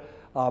water.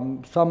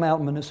 Some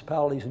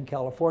municipalities in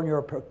California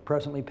are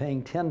presently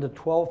paying $10,000 to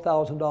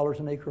 $12,000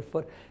 an acre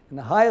foot. And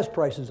the highest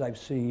prices I've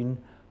seen,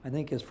 I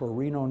think, is for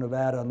Reno,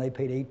 Nevada, and they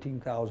paid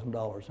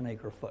 $18,000 an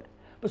acre foot.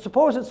 But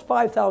suppose it's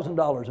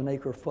 $5,000 an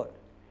acre foot,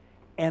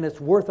 and it's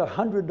worth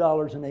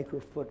 $100 an acre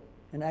foot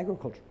in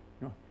agriculture.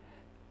 You know?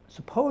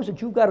 Suppose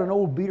that you've got an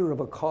old beater of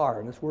a car,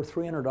 and it's worth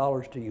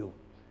 $300 to you,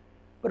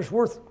 but it's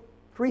worth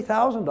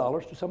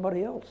 $3,000 to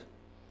somebody else.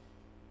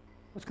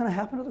 What's going to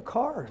happen to the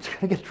car? It's going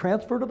to get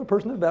transferred to the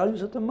person that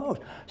values it the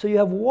most. So you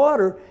have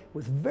water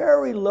with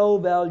very low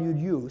valued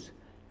use.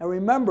 Now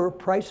remember,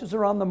 prices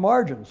are on the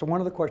margin. So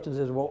one of the questions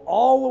is, will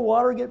all the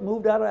water get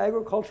moved out of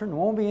agriculture and there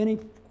won't be any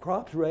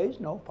crops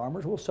raised? No,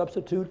 farmers will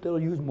substitute. They'll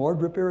use more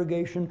drip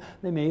irrigation.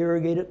 They may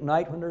irrigate at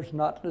night when there's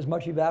not as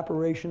much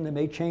evaporation. They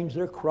may change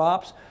their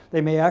crops.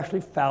 They may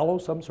actually fallow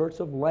some sorts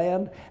of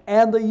land.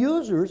 And the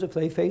users, if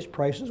they face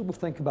prices, will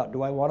think about,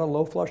 do I want a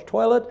low flush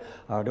toilet?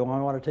 Do I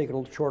want to take a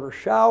little shorter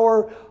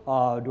shower?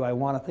 Do I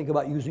want to think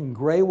about using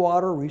gray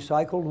water,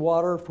 recycled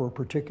water for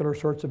particular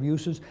sorts of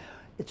uses?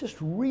 It's just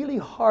really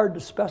hard to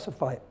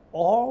specify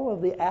all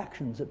of the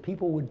actions that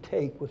people would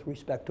take with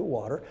respect to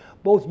water,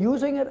 both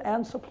using it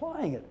and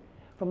supplying it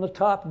from the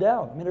top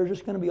down. I mean, there's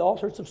just going to be all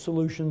sorts of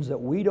solutions that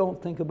we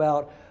don't think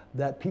about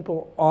that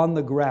people on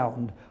the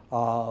ground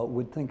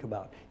would think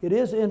about. It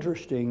is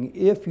interesting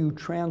if you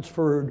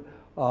transferred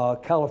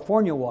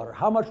California water.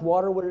 How much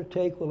water would it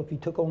take? Well, if you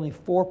took only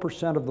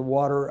 4% of the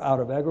water out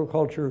of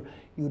agriculture,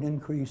 you'd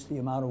increase the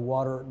amount of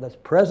water that's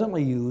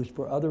presently used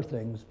for other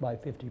things by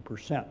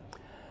 50%.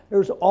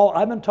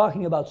 I've been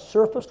talking about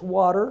surface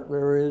water.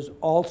 There is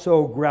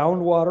also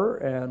groundwater,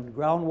 and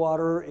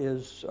groundwater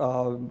is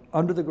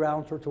under the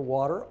ground sorts of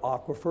water,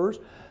 aquifers.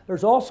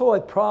 There's also a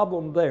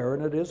problem there,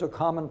 and it is a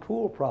common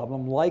pool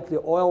problem, like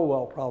the oil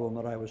well problem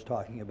that I was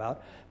talking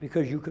about,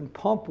 because you can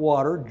pump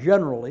water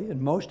generally,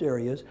 in most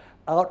areas,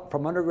 out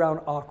from underground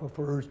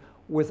aquifers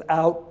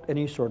without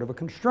any sort of a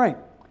constraint.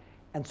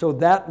 And so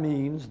that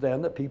means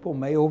then that people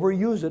may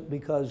overuse it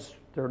because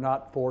they're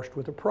not forced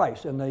with a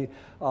price. And the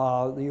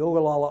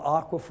Ogallala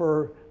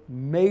Aquifer,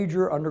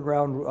 major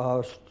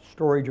underground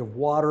storage of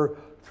water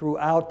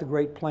throughout the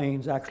Great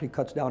Plains, actually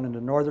cuts down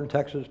into northern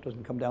Texas,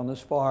 doesn't come down this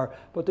far.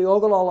 But the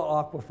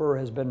Ogallala Aquifer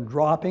has been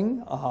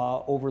dropping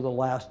over the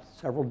last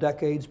several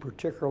decades,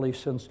 particularly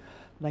since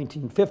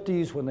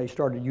 1950s when they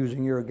started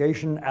using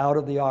irrigation out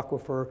of the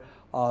aquifer.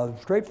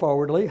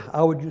 Straightforwardly,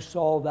 how would you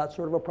solve that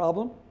sort of a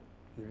problem?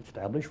 You'd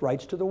establish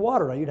rights to the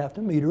water. Now, you'd have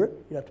to meter it.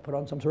 You'd have to put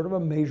on some sort of a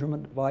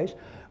measurement device.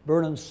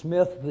 Vernon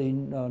Smith, the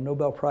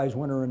Nobel Prize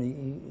winner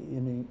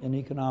in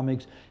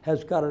economics,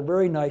 has got a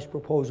very nice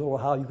proposal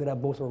of how you could have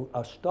both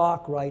a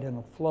stock right and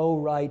a flow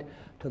right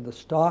to the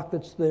stock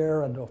that's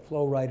there and a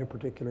flow right a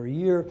particular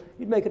year.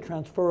 You'd make it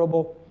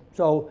transferable.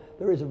 So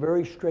there is a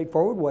very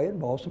straightforward way. It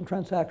involves some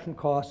transaction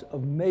costs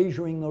of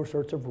measuring those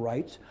sorts of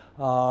rights,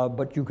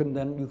 but you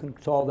can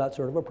solve that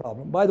sort of a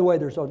problem. By the way,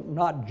 there's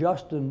not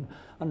just in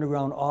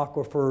underground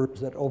aquifers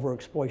that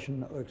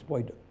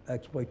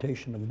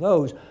exploitation of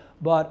those,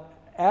 but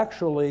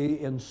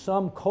actually in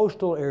some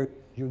coastal areas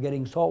you're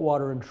getting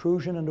saltwater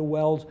intrusion into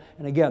wells,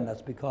 and again,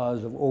 that's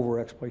because of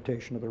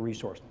overexploitation of the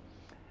resource.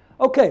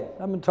 Okay,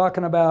 I've been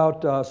talking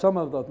about some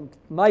of the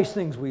nice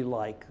things we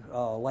like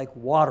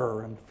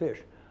water and fish.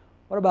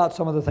 What about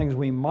some of the things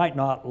we might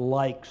not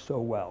like so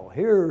well?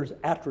 Here's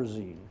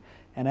atrazine.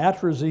 And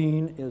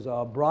atrazine is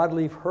a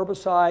broadleaf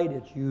herbicide.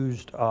 It's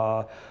used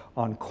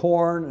on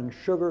corn and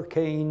sugar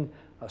cane.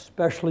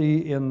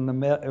 especially in the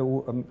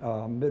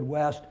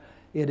Midwest.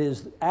 It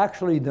is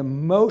actually the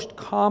most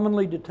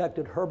commonly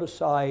detected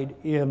herbicide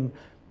in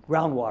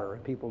groundwater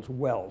in people's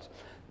wells.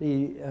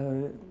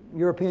 The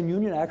European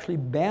Union actually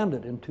banned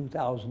it in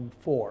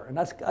 2004. And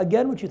that's,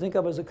 again, what you think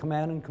of as a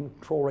command and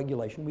control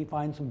regulation. We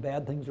find some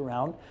bad things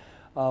around.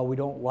 We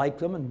don't like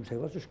them, and we say,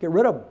 let's just get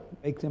rid of them,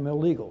 make them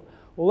illegal.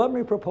 Well, let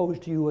me propose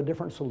to you a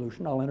different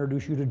solution. I'll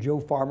introduce you to Joe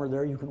Farmer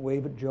there. You can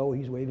wave at Joe.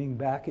 He's waving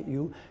back at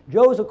you.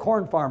 Joe is a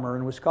corn farmer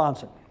in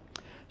Wisconsin.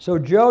 So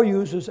Joe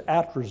uses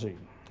atrazine.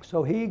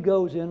 So he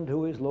goes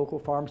into his local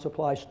farm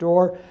supply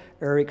store.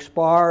 Eric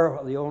Spar,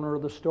 the owner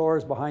of the store,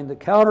 is behind the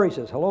counter. He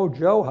says, hello,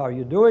 Joe, how are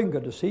you doing?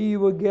 Good to see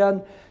you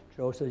again.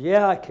 Joe says,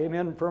 yeah, I came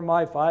in for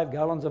my 5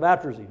 gallons of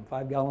atrazine.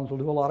 5 gallons will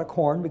do a lot of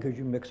corn because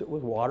you mix it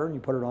with water and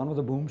you put it on with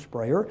a boom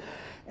sprayer.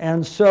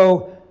 And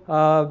so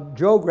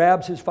Joe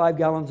grabs his 5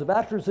 gallons of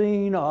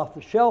atrazine off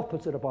the shelf,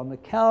 puts it up on the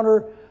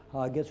counter,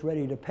 gets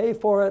ready to pay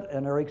for it,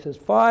 and Eric says,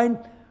 fine.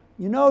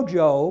 You know,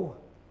 Joe,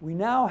 we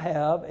now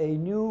have a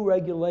new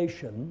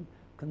regulation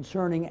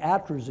concerning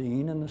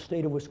atrazine in the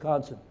state of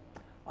Wisconsin.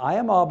 I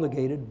am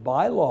obligated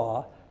by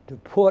law to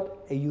put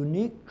a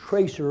unique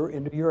tracer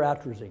into your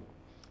atrazine.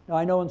 Now,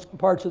 I know in some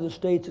parts of the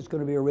states it's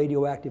going to be a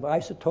radioactive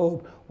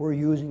isotope. We're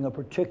using a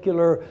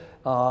particular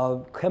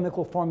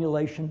chemical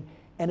formulation,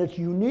 and it's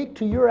unique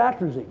to your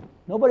atrazine.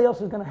 Nobody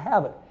else is going to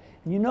have it.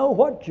 And you know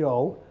what,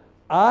 Joe?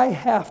 I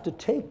have to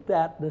take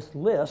this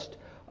list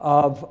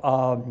of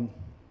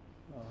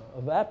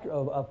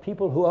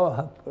people who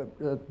have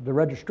the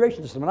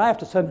registration system, and I have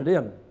to send it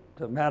in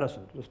to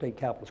Madison, the state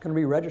capital. It's going to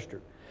be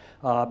registered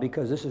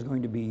because this is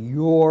going to be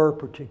your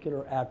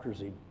particular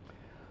atrazine.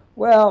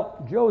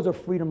 Well, Joe's a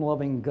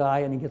freedom-loving guy,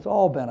 and he gets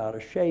all bent out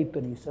of shape,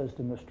 and he says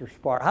to Mr.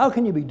 Spar, how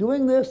can you be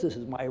doing this? This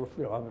is my,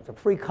 it's a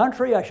free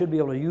country. I should be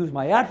able to use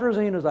my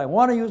atrazine as I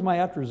want to use my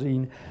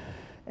atrazine.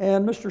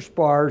 And Mr.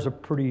 Spar is a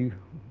pretty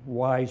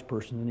wise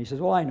person, and he says,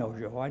 well, I know,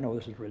 Joe, I know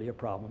this is really a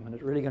problem, and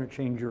it's really going to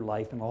change your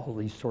life in all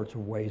these sorts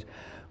of ways.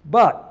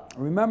 But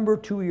remember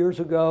 2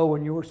 years ago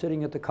when you were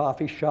sitting at the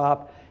coffee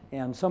shop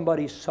and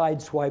somebody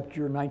sideswiped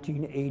your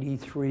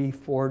 1983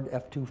 Ford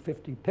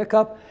F-250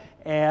 pickup,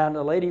 and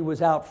a lady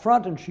was out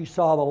front and she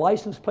saw the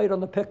license plate on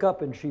the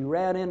pickup and she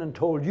ran in and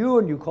told you,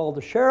 and you called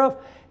the sheriff,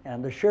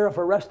 and the sheriff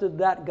arrested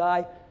that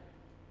guy.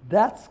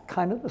 That's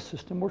kind of the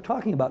system we're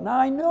talking about. Now,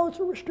 I know it's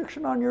a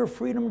restriction on your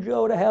freedom,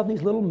 Joe, to have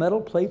these little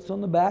metal plates on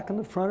the back and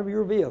the front of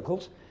your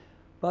vehicles,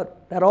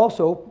 but that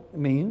also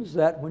means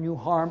that when you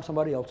harm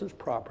somebody else's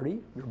property,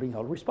 you're being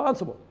held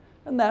responsible.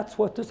 And that's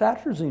what this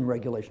atrazine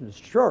regulation is.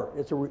 Sure,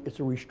 it's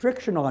a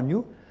restriction on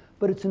you,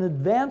 but it's an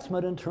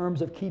advancement in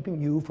terms of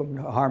keeping you from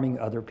harming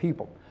other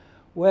people.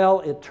 Well,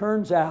 it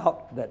turns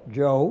out that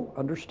Joe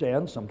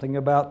understands something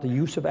about the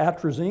use of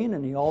atrazine,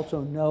 and he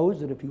also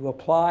knows that if you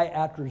apply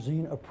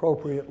atrazine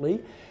appropriately,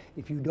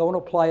 if you don't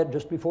apply it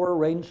just before a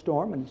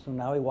rainstorm, and so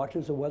now he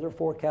watches the weather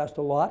forecast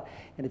a lot,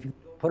 and if you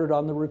put it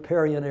on the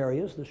riparian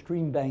areas, the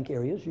stream bank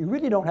areas, you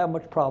really don't have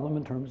much problem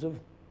in terms of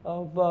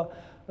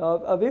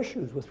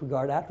issues with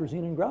regard to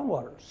atrazine in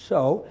groundwater.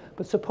 So,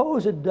 but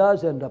suppose it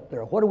does end up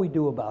there. What do we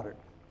do about it?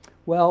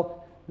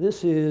 Well,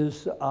 this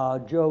is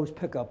Joe's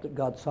pickup that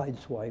got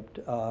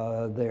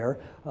sideswiped there.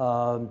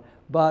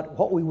 But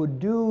what we would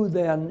do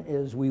then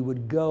is we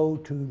would go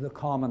to the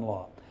common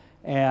law.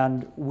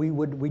 And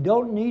we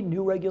don't need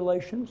new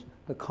regulations.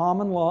 The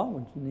common law,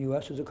 which in the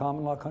U.S. is a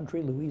common law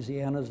country,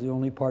 Louisiana is the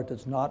only part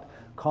that's not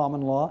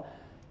common law.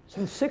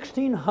 Since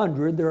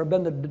 1600, there have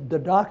been the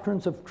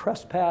doctrines of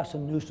trespass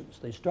and nuisance.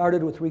 They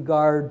started with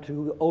regard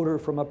to odor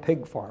from a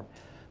pig farm.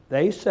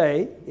 They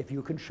say if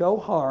you can show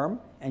harm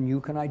and you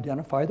can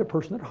identify the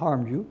person that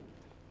harmed you,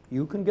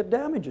 you can get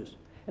damages.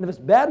 And if it's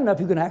bad enough,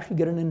 you can actually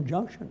get an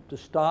injunction to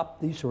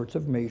stop these sorts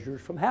of measures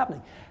from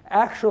happening.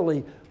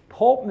 Actually,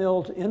 pulp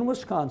mills in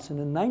Wisconsin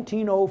in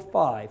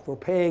 1905 were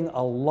paying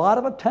a lot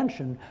of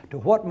attention to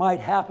what might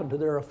happen to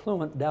their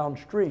effluent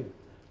downstream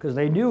because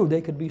they knew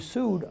they could be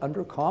sued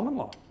under common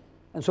law.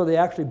 And so they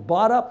actually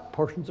bought up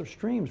portions of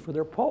streams for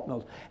their pulp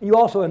mills. And you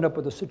also end up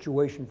with a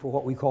situation for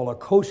what we call a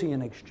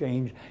Kosian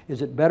exchange.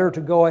 Is it better to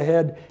go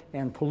ahead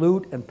and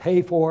pollute and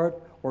pay for it,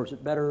 or is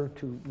it better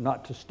to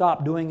not to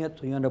stop doing it?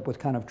 So you end up with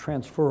kind of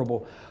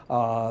transferable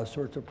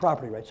sorts of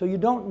property rights. So you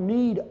don't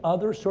need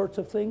other sorts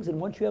of things. And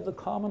once you have the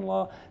common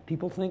law,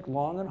 people think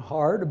long and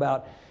hard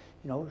about,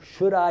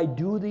 should I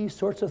do these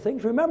sorts of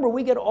things? Remember,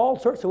 we get all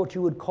sorts of what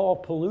you would call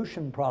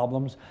pollution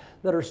problems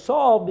that are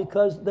solved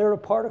because they're a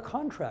part of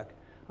contract.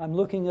 I'm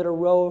looking at a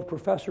row of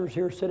professors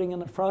here sitting in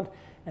the front,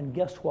 and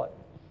guess what?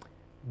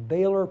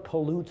 Baylor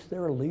pollutes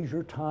their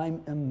leisure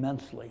time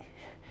immensely.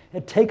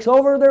 It takes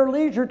over their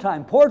leisure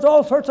time, pours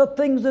all sorts of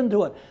things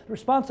into it. The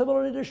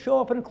responsibility to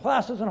show up in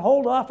classes and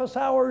hold office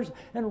hours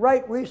and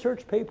write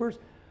research papers.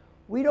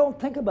 We don't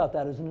think about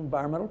that as an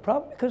environmental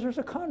problem because there's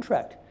a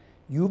contract.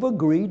 You've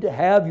agreed to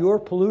have your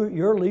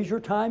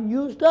leisure time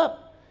used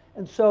up.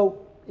 And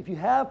so if you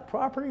have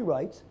property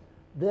rights,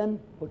 then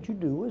what you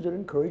do is it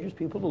encourages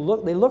people to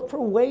look. They look for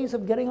ways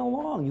of getting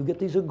along. You get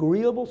these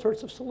agreeable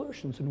sorts of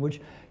solutions in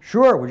which,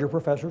 sure, your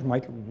professors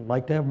might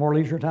like to have more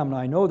leisure time. Now,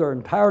 I know they're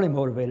entirely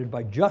motivated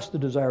by just the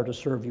desire to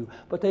serve you,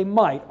 but they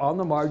might, on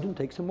the margin,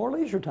 take some more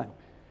leisure time.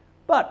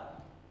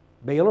 But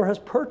Baylor has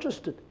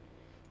purchased it.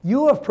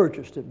 You have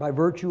purchased it by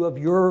virtue of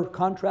your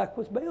contract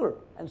with Baylor.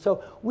 And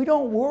so we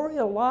don't worry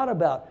a lot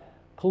about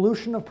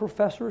pollution of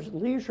professors'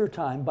 leisure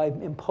time by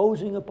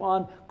imposing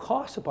upon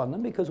costs upon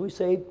them, because we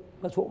say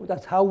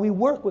that's how we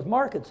work with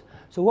markets.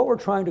 So what we're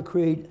trying to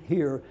create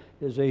here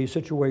is a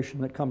situation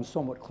that comes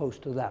somewhat close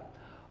to that.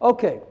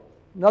 Okay,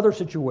 another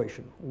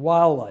situation,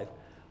 wildlife.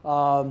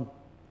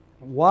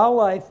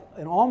 Wildlife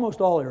in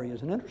almost all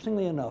areas, and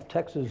interestingly enough,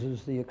 Texas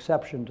is the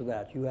exception to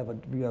that. You have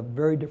a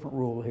very different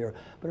rule here.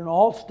 But in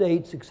all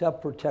states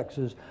except for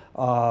Texas,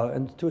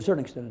 and to a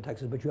certain extent in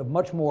Texas, but you have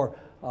much more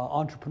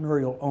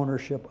entrepreneurial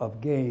ownership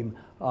of game.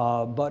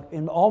 But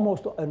in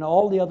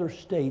all the other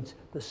states,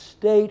 the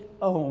state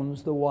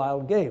owns the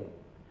wild game.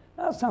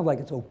 Now, that sounds like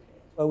it's okay.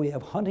 Well, we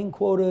have hunting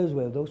quotas,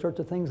 we have those sorts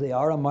of things. They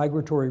are a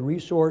migratory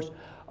resource.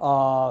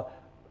 But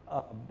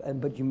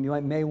you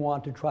may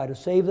want to try to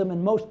save them.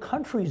 In most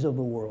countries of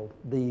the world,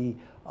 the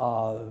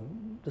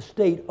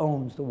state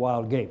owns the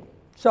wild game.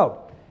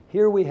 So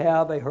here we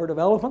have a herd of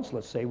elephants.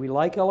 Let's say we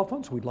like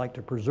elephants. We'd like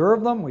to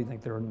preserve them. We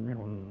think they're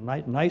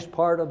a nice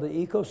part of the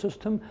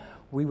ecosystem.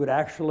 We would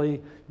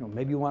actually,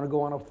 maybe you want to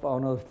go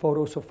on a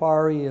photo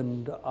safari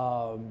and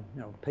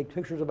take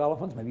pictures of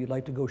elephants. Maybe you'd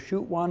like to go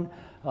shoot one.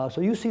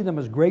 So you see them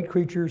as great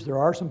creatures. There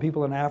are some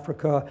people in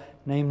Africa,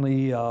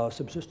 namely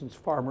subsistence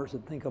farmers,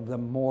 that think of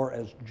them more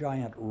as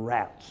giant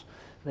rats.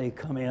 They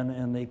come in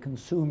and they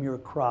consume your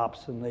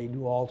crops and they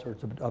do all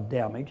sorts of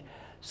damage.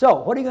 So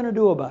what are you going to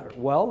do about it?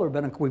 Well,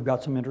 we've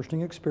got some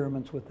interesting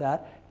experiments with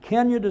that.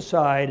 Kenya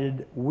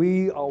decided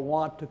we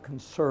want to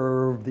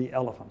conserve the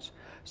elephants.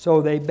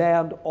 So they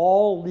banned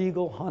all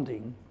legal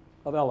hunting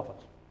of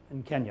elephants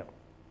in Kenya.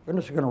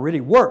 This is going to really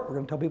work. We're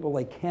going to tell people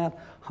they can't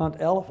hunt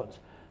elephants.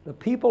 The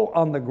people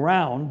on the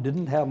ground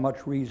didn't have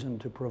much reason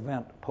to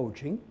prevent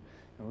poaching.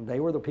 They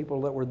were the people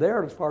that were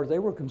there. As far as they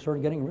were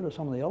concerned, getting rid of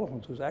some of the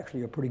elephants was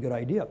actually a pretty good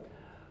idea.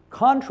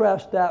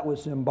 Contrast that with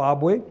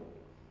Zimbabwe.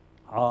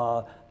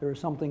 There is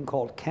something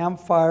called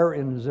Campfire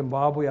in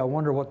Zimbabwe. I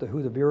wonder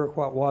who the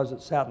bureaucrat was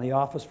that sat in the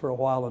office for a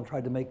while and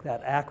tried to make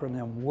that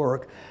acronym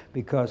work,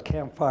 because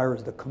Campfire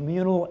is the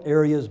Communal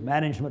Areas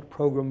Management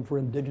Program for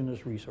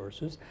Indigenous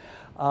Resources.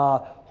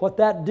 What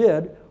that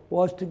did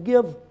was to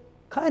give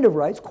kind of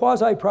rights,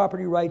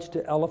 quasi-property rights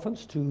to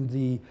elephants, to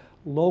the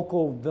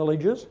local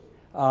villages.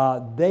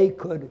 They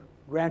could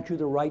grant you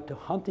the right to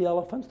hunt the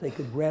elephants. They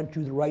could grant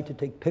you the right to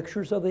take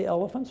pictures of the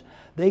elephants.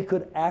 They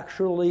could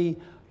actually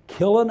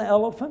kill an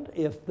elephant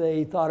if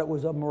they thought it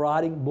was a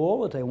marauding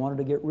bull that they wanted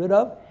to get rid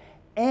of.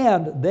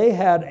 And they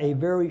had a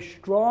very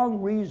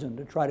strong reason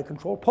to try to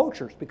control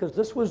poachers, because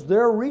this was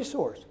their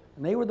resource,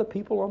 and they were the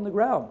people on the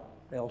ground.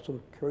 They also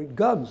carried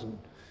guns and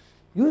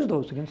used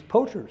those against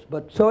poachers.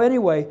 But so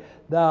anyway,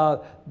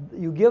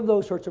 you give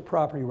those sorts of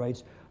property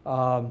rights.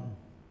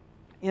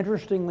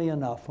 Interestingly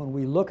enough, when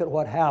we look at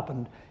what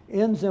happened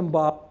in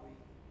Zimbabwe,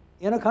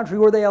 in a country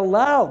where they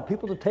allowed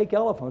people to take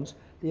elephants,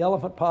 the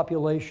elephant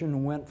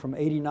population went from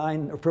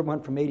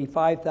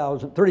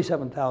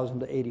 37,000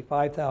 to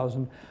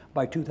 85,000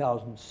 by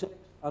 2006.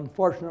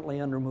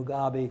 Unfortunately, under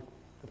Mugabe,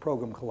 the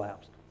program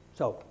collapsed.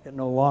 So it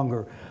no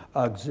longer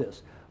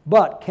exists.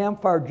 But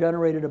Campfire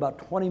generated about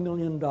 $20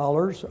 million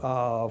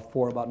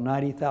for about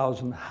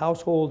 90,000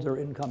 households. Their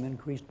income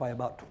increased by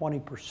about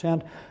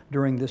 20%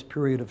 during this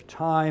period of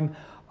time.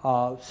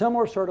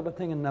 Similar sort of a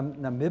thing in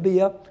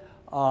Namibia,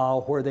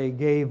 where they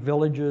gave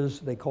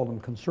villages, they called them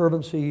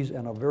conservancies,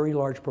 and a very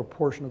large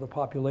proportion of the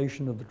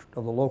population, of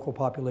the local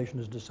population,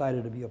 has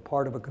decided to be a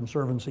part of a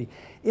conservancy.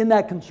 In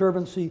that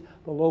conservancy,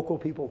 the local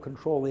people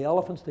control the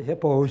elephants, the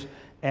hippos,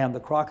 and the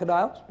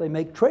crocodiles. They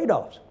make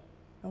trade-offs.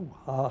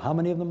 How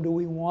many of them do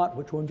we want?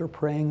 Which ones are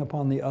preying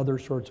upon the other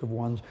sorts of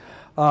ones?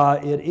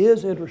 It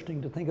is interesting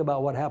to think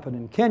about what happened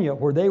in Kenya,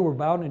 where they were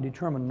bound and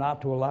determined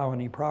not to allow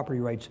any property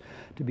rights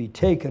to be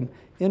taken.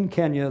 In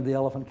Kenya, the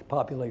elephant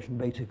population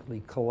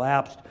basically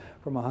collapsed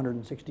from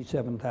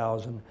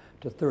 167,000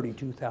 to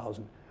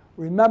 32,000.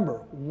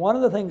 Remember, one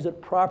of the things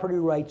that property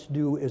rights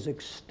do is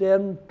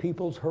extend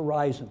people's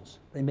horizons.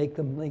 They make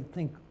them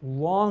think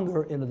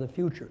longer into the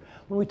future.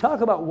 When we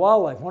talk about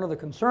wildlife, one of the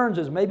concerns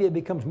is maybe it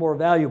becomes more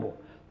valuable,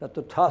 that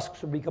the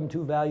tusks have become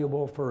too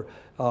valuable for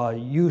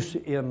use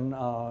in,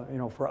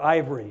 for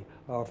ivory,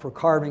 for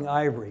carving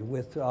ivory.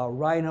 With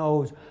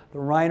rhinos, the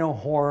rhino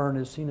horn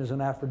is seen as an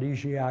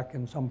aphrodisiac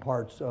in some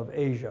parts of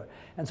Asia.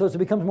 And so as it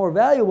becomes more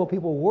valuable,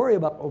 people worry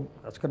about, oh,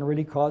 that's going to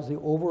really cause the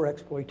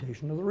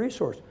overexploitation of the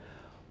resource.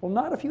 Well,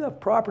 not if you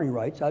have property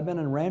rights. I've been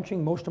in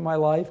ranching most of my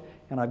life,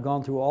 and I've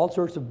gone through all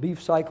sorts of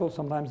beef cycles.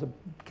 Sometimes the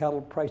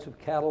price of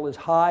cattle is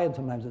high, and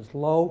sometimes it's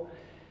low.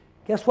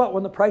 Guess what?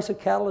 When the price of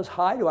cattle is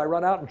high, do I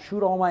run out and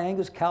shoot all my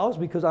Angus cows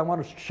because I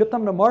want to ship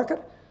them to market?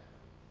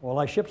 Well,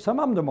 I shipped some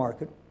of them to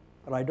market,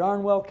 but I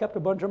darn well kept a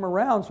bunch of them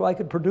around so I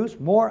could produce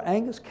more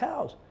Angus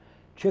cows.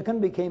 Chicken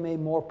became a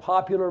more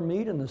popular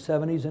meat in the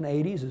 70s and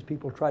 80s as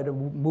people tried to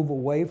move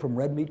away from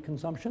red meat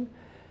consumption.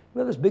 We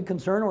have this big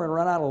concern we're going to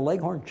run out of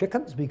Leghorn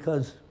chickens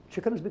because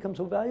chicken has become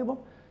so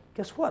valuable.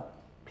 Guess what?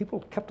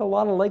 People kept a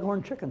lot of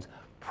Leghorn chickens.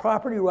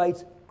 Property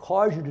rights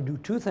cause you to do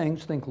two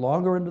things: think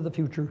longer into the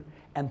future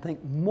and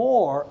think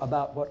more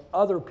about what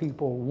other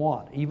people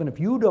want. Even if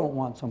you don't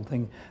want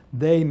something,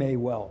 they may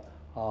well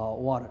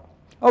want it.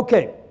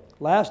 Okay,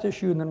 last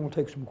issue, and then we'll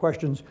take some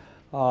questions.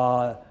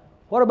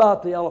 What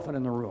about the elephant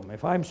in the room?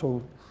 If I'm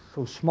so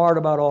smart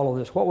about all of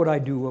this, what would I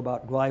do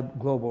about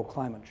global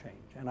climate change?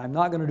 And I'm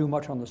not going to do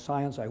much on the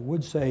science. I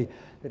would say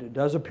that it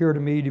does appear to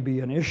me to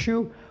be an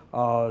issue.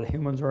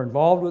 Humans are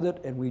involved with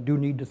it, and we do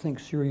need to think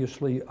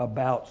seriously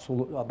about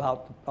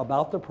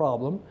the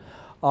problem.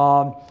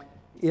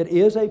 It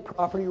is a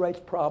property rights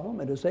problem.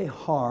 It is a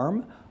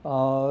harm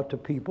to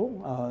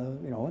people,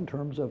 in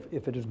terms of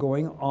if it is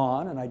going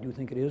on, and I do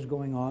think it is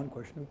going on.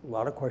 A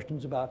lot of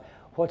questions about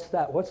what's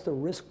the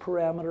risk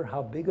parameter?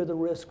 How big are the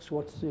risks?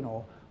 What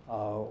do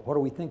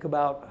we think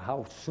about?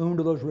 How soon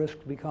do those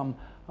risks become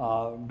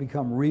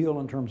real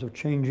in terms of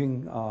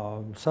changing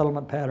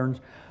settlement patterns?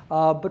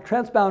 But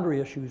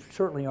transboundary issues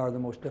certainly are the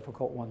most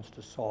difficult ones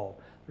to solve.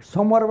 They're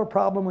somewhat of a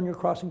problem when you're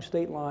crossing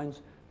state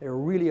lines. They're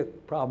really a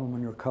problem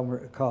when you're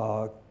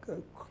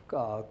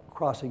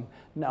crossing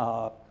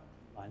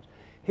lines.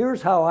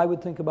 Here's how I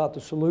would think about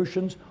the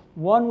solutions.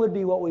 One would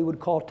be what we would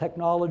call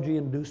technology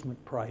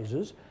inducement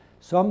prizes.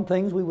 Some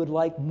things we would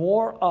like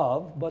more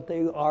of, but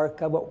they are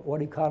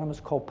what economists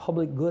call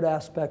public good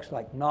aspects,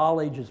 like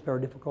knowledge. It's very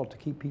difficult to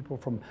keep people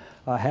from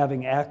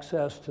having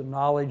access to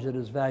knowledge that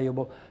is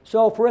valuable.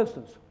 So, for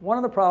instance, one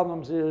of the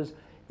problems is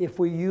if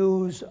we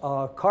use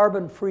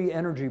carbon-free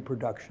energy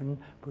production,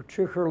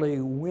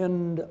 particularly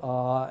wind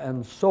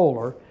and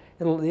solar,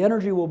 the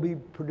energy will be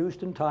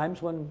produced in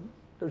times when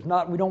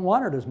we don't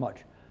want it as much.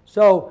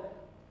 So,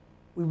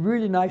 it would be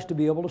really nice to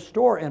be able to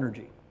store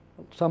energy.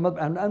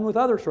 And with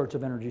other sorts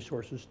of energy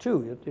sources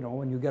too.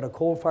 When you get a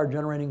coal-fired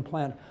generating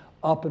plant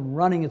up and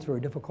running, it's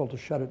very difficult to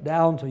shut it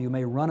down, so you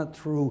may run it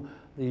through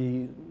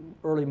the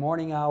early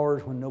morning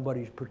hours when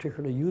nobody's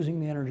particularly using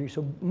the energy.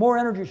 So more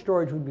energy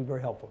storage would be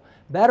very helpful.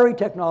 Battery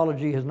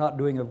technology is not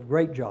doing a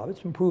great job.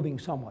 It's improving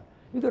somewhat.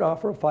 You could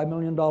offer a $5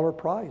 million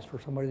prize for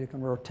somebody that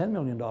can, or a $10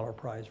 million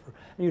prize,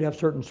 and you'd have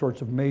certain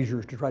sorts of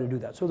measures to try to do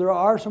that. So there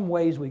are some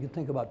ways we can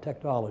think about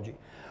technology.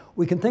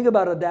 We can think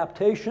about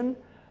adaptation.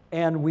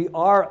 And we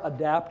are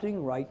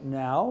adapting right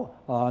now.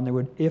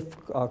 If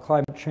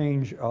climate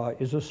change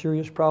is a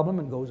serious problem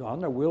and goes on,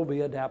 there will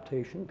be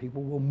adaptation.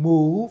 People will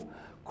move.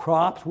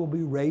 Crops will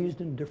be raised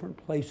in different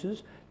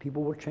places.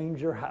 People will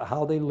change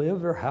how they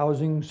live, their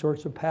housing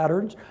sorts of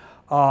patterns.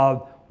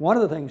 One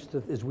of the things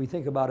as we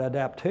think about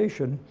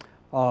adaptation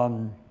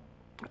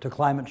to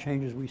climate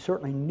change is we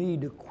certainly need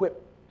to quit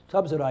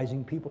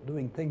subsidizing people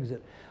doing things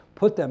that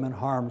put them in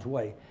harm's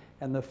way.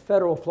 And the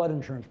federal flood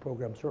insurance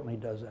program certainly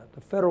does that. The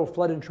federal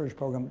flood insurance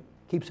program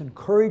keeps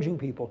encouraging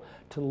people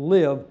to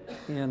live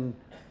in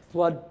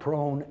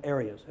flood-prone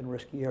areas and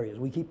risky areas.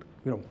 We keep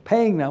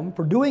paying them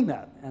for doing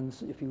that. And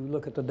if you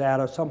look at the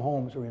data, some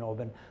homes have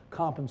been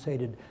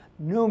compensated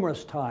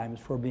numerous times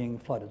for being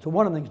flooded. So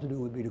one of the things to do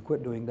would be to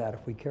quit doing that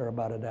if we care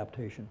about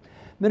adaptation.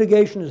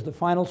 Mitigation is the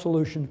final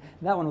solution.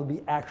 And that one would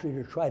be actually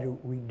to try to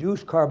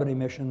reduce carbon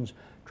emissions,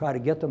 try to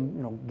get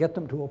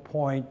them to a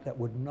point that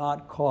would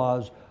not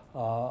cause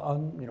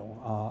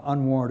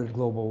unwarranted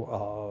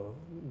global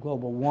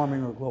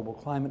warming or global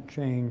climate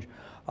change.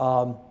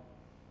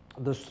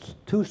 The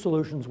two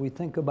solutions we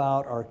think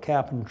about are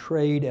cap and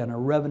trade and a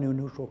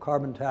revenue-neutral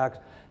carbon tax.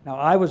 Now,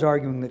 I was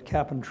arguing that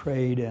cap and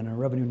trade and a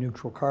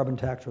revenue-neutral carbon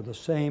tax are the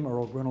same.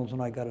 Earl Reynolds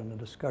and I got in a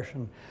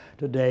discussion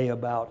today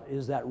about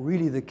is that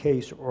really the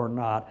case or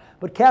not.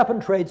 But cap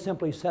and trade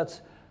simply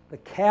sets the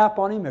cap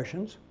on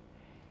emissions.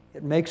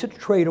 It makes it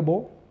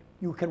tradable.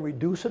 You can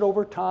reduce it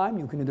over time.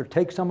 You can either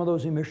take some of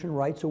those emission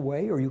rights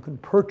away or you can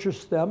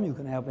purchase them. You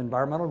can have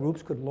environmental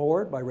groups could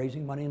lower it by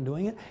raising money and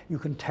doing it. You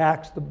can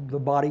tax the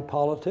body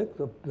politic,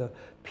 the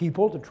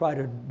people, to try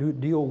to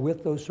deal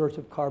with those sorts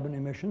of carbon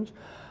emissions.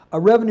 A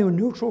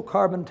revenue-neutral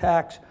carbon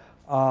tax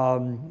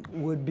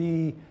would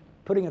be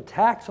putting a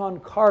tax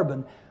on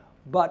carbon,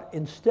 but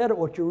instead of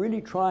what you're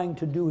really trying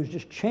to do is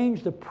just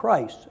change the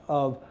price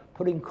of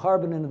putting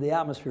carbon into the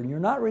atmosphere. And you're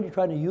not really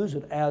trying to use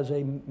it as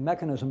a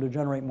mechanism to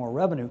generate more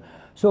revenue.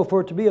 So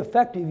for it to be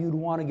effective, you'd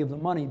want to give the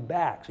money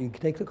back. So you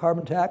take the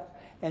carbon tax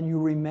and you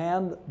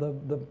remand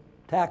the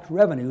tax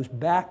revenues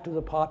back to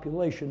the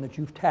population that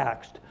you've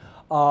taxed.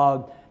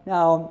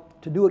 Now,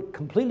 to do it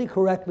completely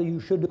correctly,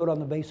 you should do it on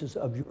the basis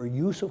of your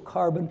use of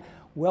carbon.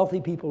 Wealthy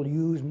people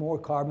use more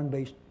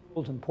carbon-based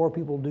fuels than poor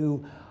people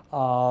do,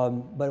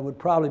 but it would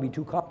probably be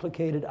too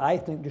complicated. I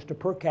think just a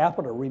per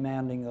capita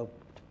remanding of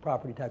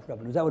property tax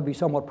revenues. That would be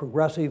somewhat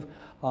progressive.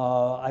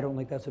 I don't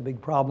think that's a big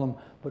problem,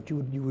 but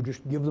you would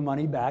just give the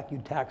money back.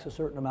 You'd tax a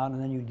certain amount,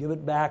 and then you'd give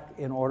it back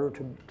in order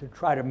to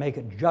try to make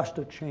it just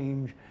a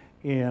change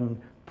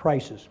in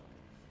prices.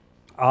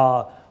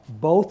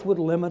 Both would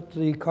limit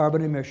the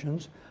carbon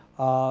emissions.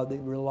 They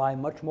rely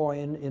much more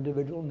on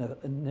individual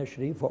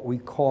initiative, what we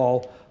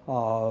call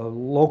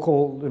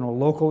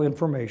local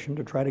information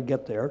to try to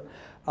get there.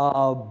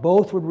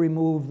 Both would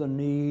remove the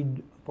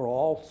need for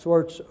all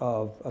sorts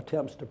of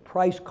attempts to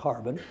price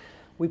carbon.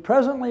 We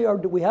presently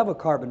we have a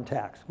carbon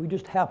tax. We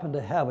just happen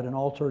to have it in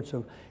all sorts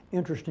of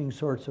interesting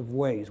sorts of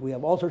ways. We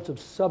have all sorts of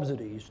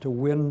subsidies to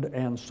wind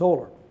and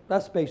solar.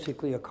 That's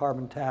basically a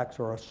carbon tax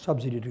or a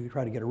subsidy to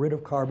try to get rid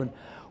of carbon.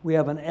 We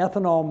have an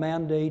ethanol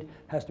mandate,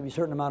 has to be a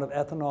certain amount of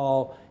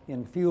ethanol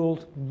in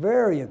fuels,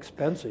 very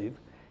expensive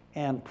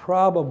and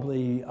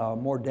probably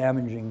more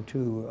damaging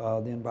to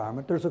the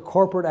environment. There's a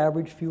corporate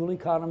average fuel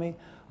economy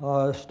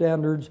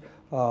standards.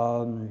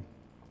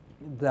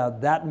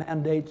 That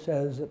mandate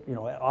says that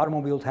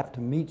automobiles have to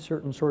meet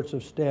certain sorts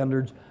of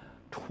standards.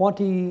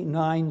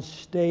 29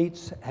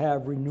 states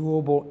have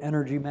renewable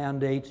energy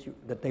mandates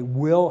that they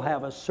will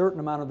have a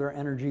certain amount of their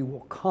energy will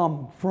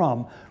come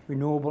from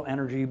renewable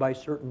energy by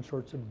certain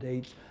sorts of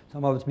dates.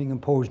 Some of it's being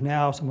imposed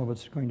now, some of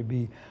it's going to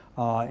be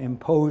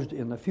imposed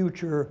in the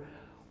future.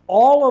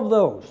 All of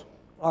those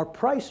are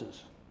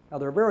prices. Now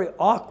they're very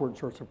awkward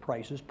sorts of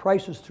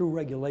prices through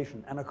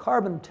regulation. And a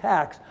carbon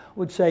tax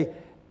would say,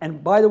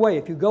 and by the way,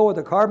 if you go with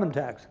a carbon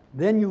tax,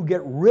 then you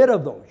get rid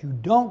of those. You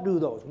don't do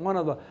those. One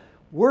of the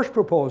worst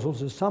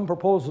proposals is some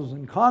proposals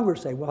in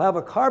Congress say, we'll have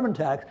a carbon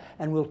tax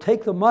and we'll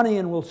take the money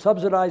and we'll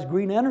subsidize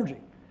green energy.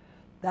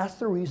 That's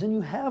the reason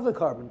you have the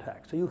carbon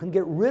tax. So you can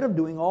get rid of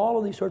doing all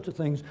of these sorts of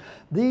things.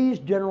 These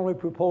generally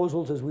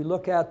proposals, as we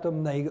look at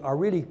them, they are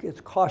really, it's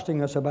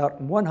costing us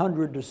about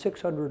 $100 to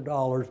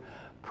 $600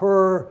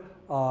 per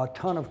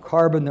ton of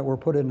carbon that we're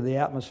put into the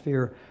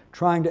atmosphere.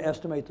 Trying to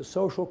estimate the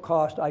social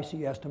cost, I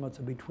see estimates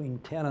of between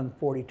 $10 and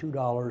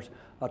 $42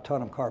 a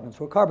ton of carbon.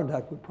 So a carbon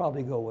tax would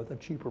probably go with a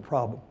cheaper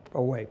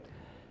way.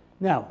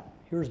 Now,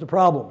 here's the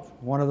problems.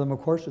 One of them,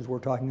 of course, is we're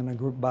talking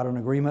about an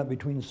agreement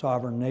between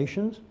sovereign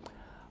nations.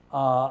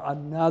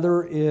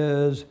 Another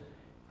is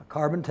a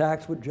carbon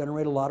tax would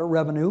generate a lot of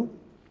revenue.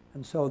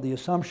 And so the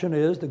assumption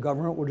is the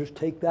government will just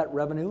take that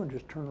revenue and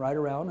just turn right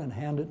around and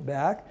hand it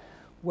back.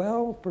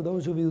 Well, for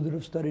those of you that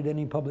have studied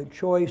any public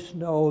choice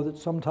know that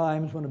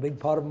sometimes when a big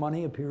pot of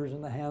money appears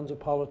in the hands of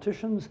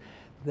politicians,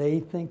 they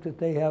think that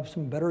they have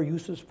some better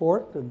uses for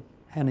it than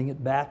handing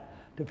it back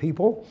to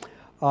people.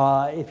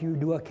 If you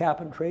do a cap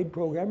and trade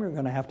program, you're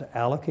going to have to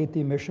allocate the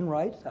emission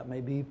rights. That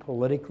may be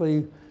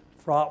politically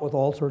fraught with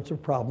all sorts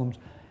of problems.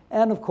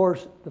 And of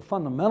course, the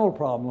fundamental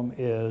problem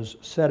is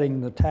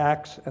setting the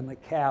tax and the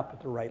cap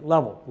at the right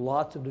level.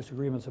 Lots of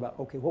disagreements about,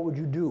 okay, what would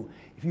you do?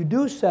 If you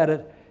do set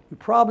it, you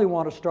probably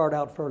want to start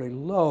out fairly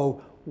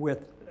low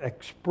with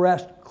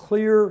expressed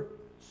clear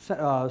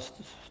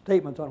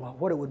statements on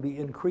what it would be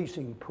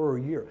increasing per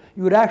year.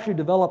 You would actually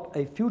develop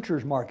a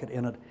futures market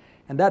in it,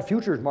 and that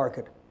futures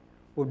market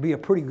would be a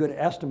pretty good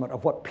estimate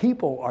of what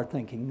people are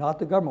thinking, not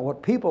the government,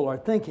 what people are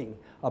thinking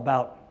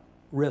about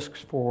risks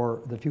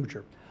for the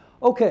future.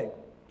 Okay,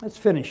 let's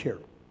finish here.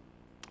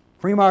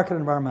 Free market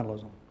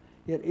environmentalism.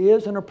 It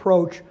is an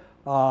approach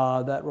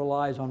that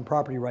relies on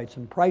property rights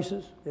and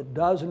prices. It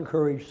does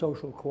encourage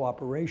social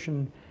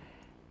cooperation,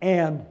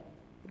 and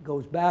it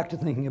goes back to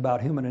thinking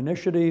about human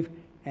initiative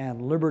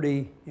and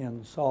liberty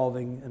in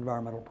solving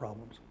environmental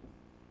problems.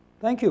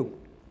 Thank you.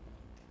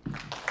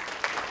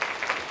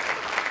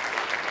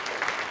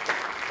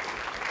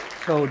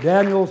 So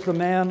Daniel's the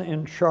man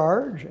in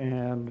charge,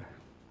 and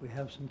we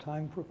have some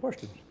time for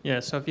questions.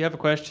 Yeah, so if you have a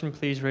question,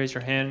 please raise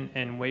your hand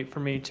and wait for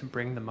me to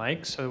bring the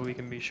mic so we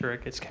can be sure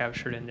it gets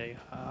captured in the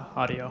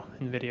audio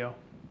and video.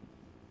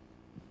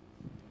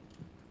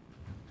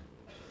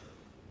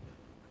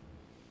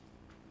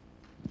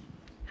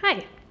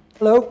 Hi.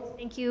 Hello.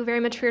 Thank you very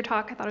much for your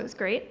talk. I thought it was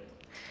great.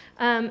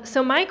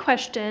 So my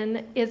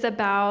question is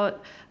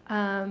about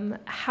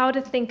how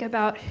to think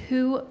about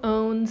who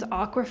owns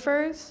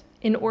aquifers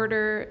in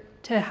order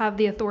to have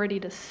the authority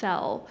to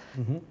sell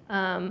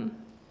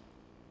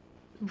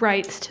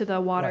rights to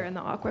the water in the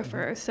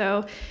aquifer.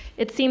 So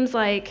it seems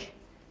like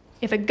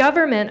if a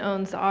government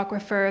owns the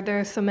aquifer,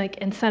 there's some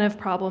incentive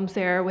problems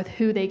there with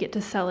who they get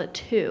to sell it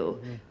to.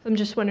 I'm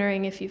just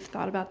wondering if you've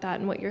thought about that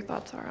and what your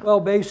thoughts are on it. Well,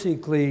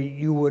 basically,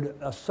 you would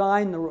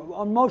assign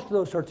on most of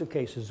those sorts of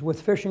cases,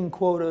 with fishing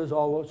quotas,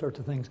 all those sorts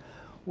of things,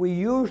 we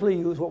usually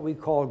use what we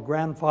call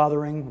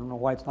grandfathering. I don't know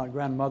why it's not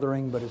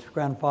grandmothering, but it's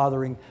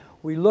grandfathering.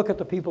 We look at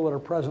the people that are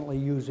presently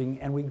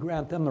using, and we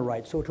grant them the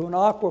right. So to an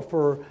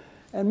aquifer,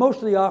 and most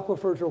of the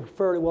aquifers are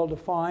fairly well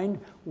defined.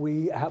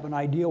 We have an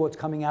idea what's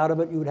coming out of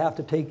it. You would have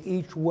to take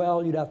each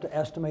well, you'd have to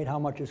estimate how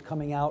much is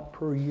coming out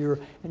per year,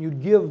 and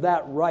you'd give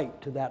that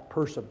right to that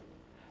person.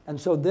 And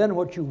so then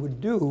what you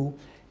would do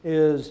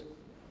is,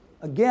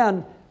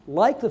 again,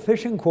 like the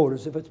fishing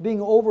quotas, if it's being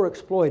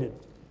overexploited,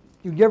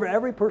 you give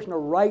every person a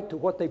right to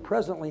what they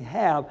presently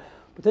have,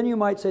 but then you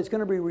might say it's going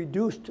to be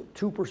reduced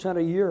to 2%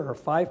 a year or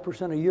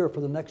 5% a year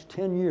for the next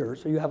 10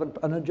 years, so you have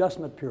an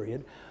adjustment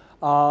period.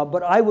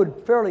 But I would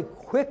fairly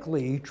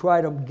quickly try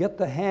to get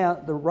the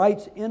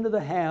rights into the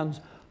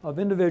hands of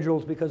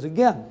individuals, because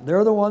again,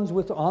 they're the ones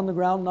with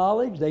on-the-ground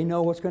knowledge. They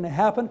know what's going to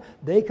happen.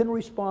 They can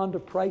respond to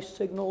price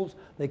signals.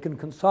 They can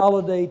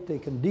consolidate. They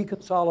can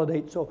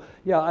deconsolidate. So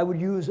yeah, I would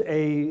use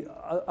a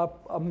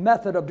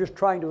method of just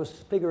trying to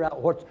figure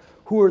out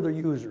who are the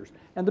users.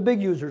 And the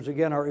big users,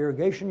 again, are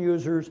irrigation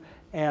users,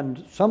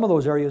 and some of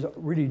those areas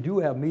really do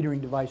have metering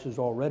devices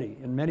already.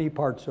 In many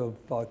parts of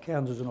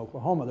Kansas and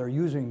Oklahoma, they're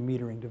using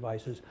metering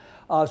devices.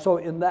 So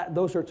in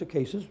those sorts of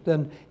cases,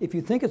 then if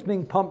you think it's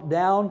being pumped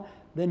down,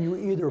 then you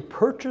either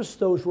purchase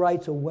those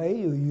rights away,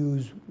 you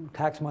use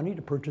tax money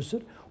to purchase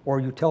it, or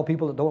you tell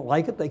people that don't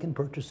like it they can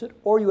purchase it,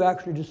 or you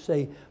actually just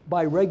say,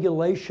 by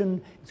regulation,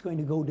 it's going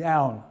to go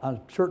down a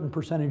certain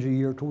percentage a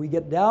year till we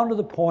get down to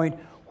the point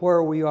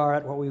where we are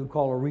at what we would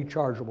call a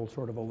rechargeable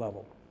sort of a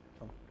level.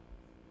 So,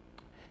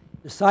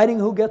 deciding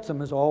who gets them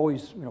is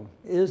always,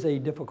 is a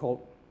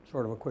difficult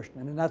sort of a question,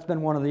 and that's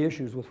been one of the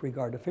issues with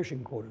regard to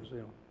fishing quotas.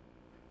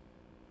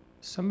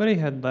 Somebody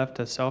had left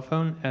a cell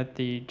phone at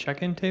the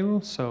check-in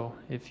table, so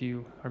if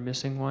you are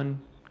missing one,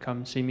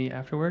 come see me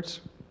afterwards.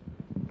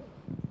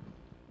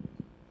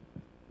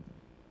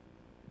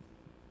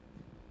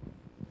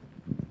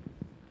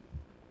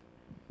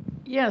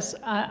 Yes,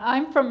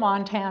 I'm from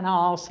Montana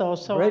also,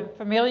 so Great. I'm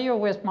familiar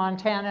with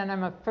Montana, and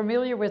I'm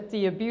familiar with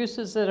the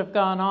abuses that have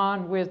gone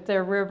on with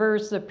their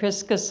rivers, the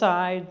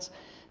pesticides,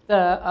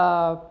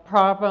 the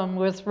problem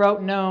with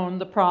rotenone,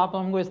 the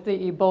problem with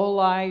the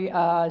Ebola,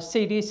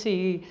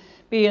 CDC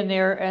being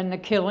there, and the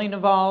killing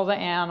of all the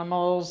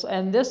animals,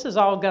 and this is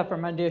all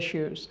government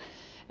issues.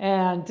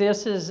 And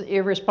this is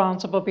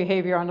irresponsible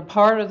behavior on the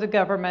part of the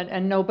government,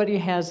 and nobody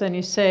has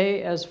any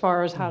say as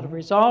far as how to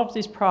resolve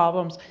these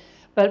problems.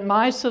 But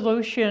my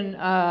solution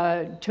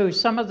to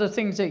some of the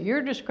things that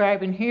you're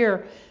describing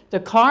here, the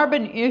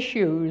carbon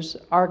issues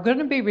are going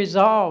to be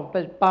resolved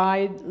but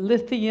by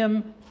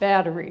lithium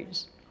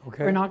batteries.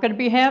 Okay. We're not going to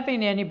be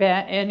having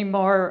any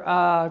more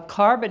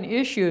carbon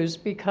issues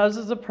because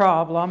of the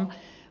problem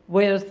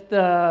with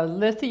the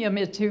lithium.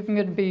 It's even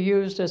going to be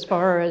used as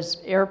far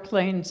as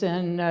airplanes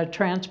and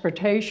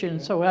transportation,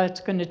 so that's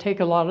going to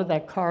take a lot of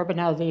that carbon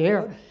out of the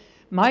air. Good.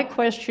 My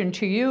question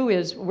to you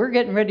is, we're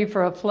getting ready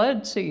for a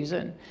flood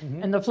season,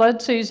 and the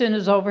flood season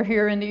is over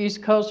here in the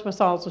East Coast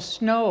with all the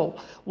snow.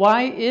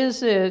 Why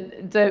is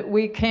it that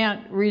we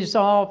can't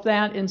resolve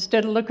that?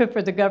 Instead of looking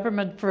for the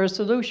government for a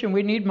solution,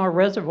 we need more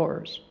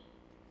reservoirs.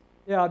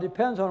 Yeah, it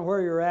depends on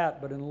where you're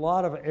at, but in a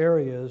lot of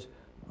areas,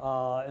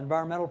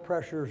 environmental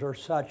pressures are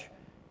such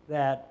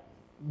that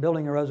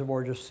building a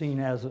reservoir is just seen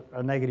as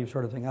a negative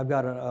sort of thing. I've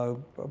got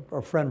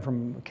a friend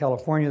from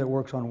California that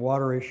works on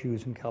water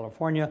issues in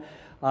California.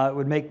 It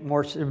would make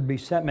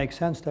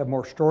sense to have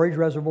more storage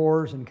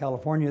reservoirs in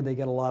California. They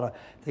get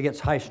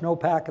high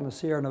snowpack in the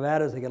Sierra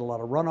Nevadas. They get a lot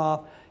of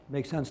runoff. It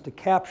makes sense to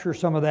capture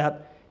some of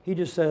that. He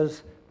just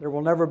says there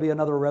will never be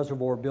another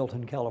reservoir built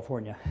in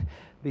California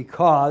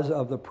because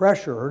of the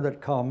pressure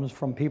that comes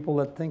from people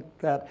that think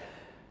that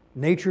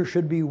nature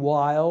should be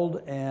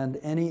wild, and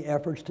any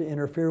efforts to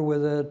interfere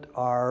with it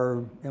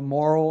are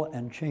immoral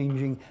and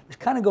changing. This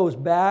kind of goes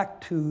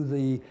back to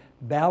the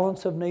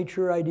balance of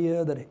nature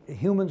idea that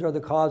humans are the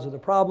cause of the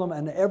problem,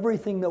 and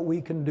everything that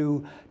we can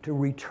do to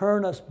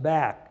return us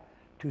back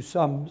to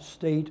some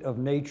state of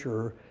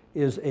nature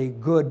is a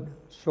good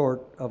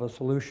sort of a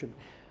solution.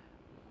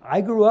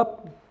 I grew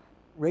up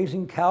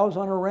raising cows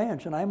on a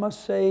ranch, and I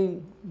must say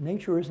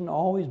nature isn't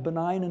always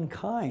benign and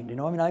kind.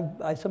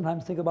 I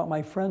sometimes think about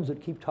my friends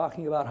that keep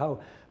talking about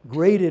how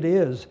great it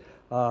is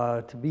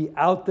to be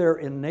out there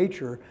in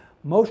nature.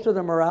 Most of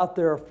them are out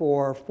there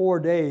for 4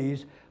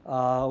 days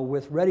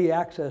with ready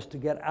access to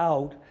get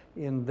out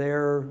in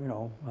their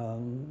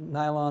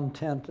nylon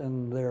tent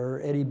and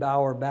their Eddie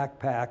Bauer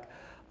backpack.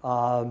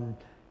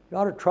 You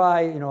ought to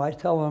try, I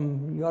tell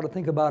them, you ought to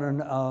think about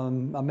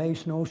a May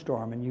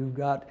snowstorm, and you've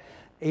got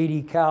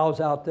 80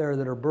 cows out there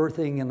that are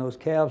birthing, and those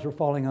calves are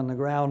falling on the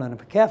ground. And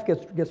if a calf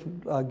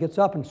gets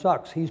up and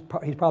sucks, he's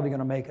probably going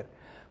to make it.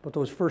 But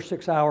those first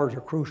 6 hours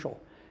are crucial.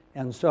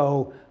 And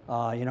so,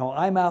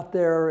 I'm out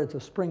there. It's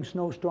a spring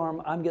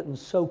snowstorm. I'm getting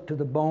soaked to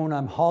the bone.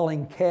 I'm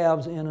hauling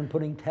calves in and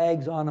putting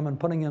tags on them and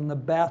putting them in the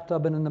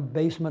bathtub and in the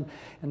basement,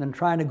 and then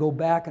trying to go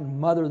back and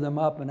mother them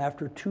up. And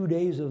after 2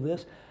 days of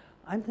this,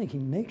 I'm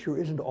thinking nature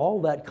isn't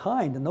all that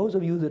kind. And those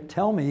of you that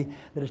tell me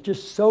that it's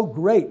just so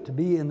great to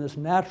be in this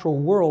natural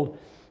world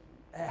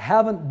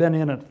haven't been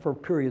in it for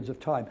periods of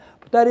time.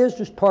 But that is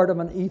just part of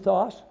an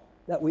ethos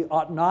that we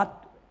ought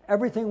not,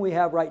 everything we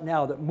have right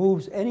now that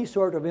moves any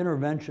sort of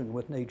intervention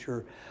with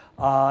nature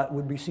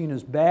would be seen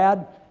as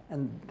bad,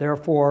 and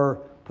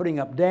therefore putting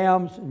up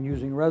dams and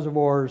using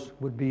reservoirs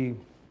would be,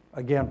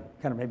 again,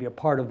 kind of maybe a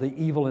part of the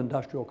evil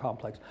industrial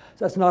complex.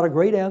 So that's not a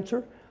great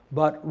answer,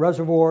 but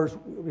reservoirs,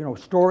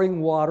 storing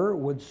water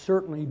would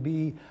certainly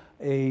be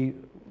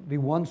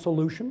one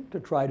solution to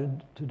try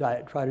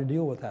to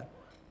deal with that.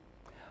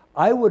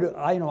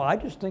 I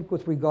just think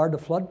with regard to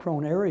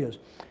flood-prone areas,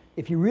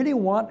 if you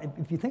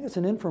think it's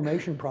an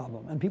information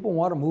problem and people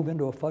want to move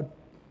into a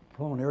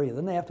flood-prone area,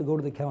 then they have to go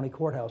to the county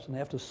courthouse and they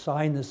have to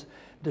sign this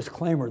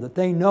disclaimer that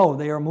they know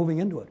they are moving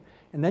into it.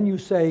 And then you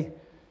say,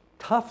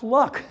 tough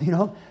luck, you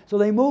know. So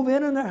they move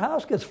in and their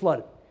house gets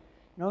flooded.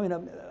 You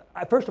know,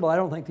 first of all, I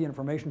don't think the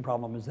information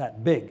problem is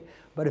that big.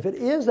 But if it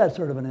is that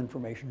sort of an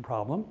information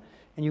problem,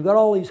 and you've got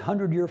all these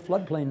 100-year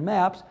floodplain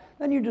maps,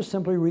 then you just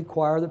simply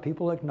require that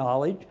people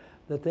acknowledge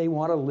that they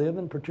want to live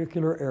in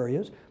particular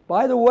areas.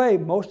 By the way,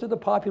 most of the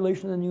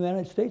population in the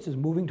United States is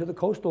moving to the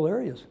coastal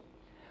areas,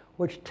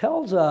 which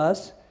tells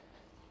us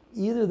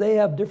either they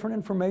have different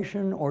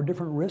information or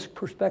different risk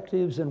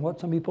perspectives than what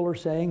some people are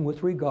saying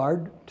with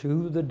regard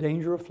to the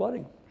danger of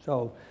flooding.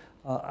 So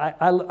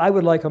I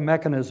would like a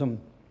mechanism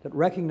that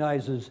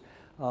recognizes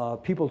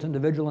people's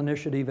individual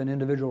initiative and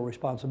individual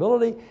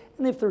responsibility,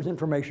 and if there's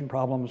information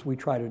problems, we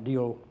try to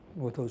deal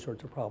with those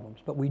sorts of problems.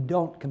 But we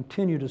don't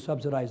continue to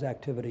subsidize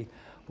activity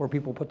where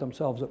people put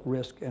themselves at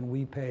risk and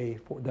we pay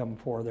for them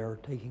for their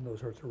taking those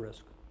sorts of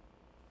risks.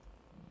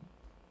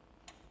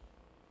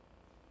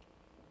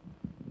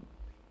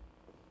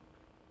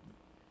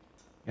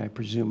 I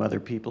presume other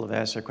people have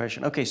asked their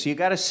question. Okay, so you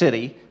got a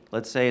city,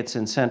 let's say it's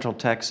in central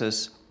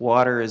Texas,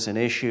 water is an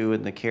issue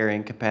and the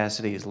carrying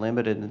capacity is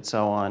limited and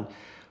so on.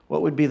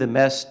 What would be the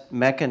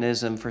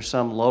mechanism for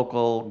some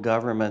local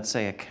government,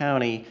 say a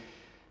county,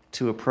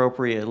 to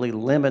appropriately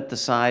limit the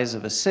size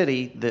of a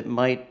city that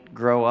might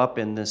grow up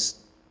in this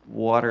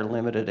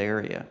water-limited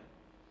area?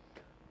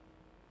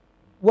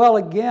 Well,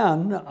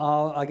 again,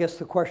 I guess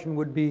the question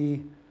would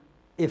be,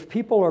 if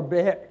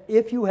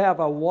you have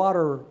a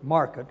water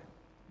market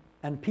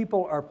and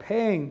people are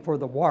paying for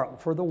the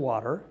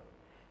water,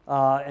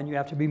 and you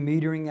have to be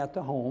metering at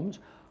the homes,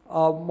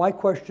 my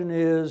question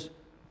is,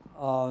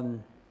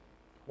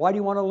 why do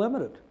you want to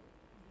limit it?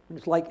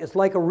 It's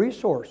like a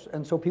resource,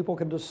 and so people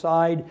can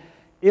decide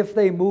if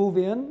they move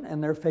in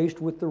and they're faced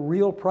with the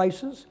real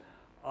prices.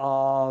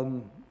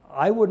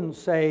 I wouldn't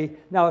say,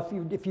 now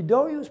if you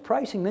don't use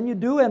pricing, then you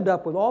do end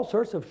up with all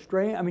sorts of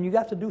strain. I mean, you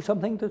have to do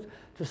something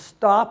to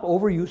stop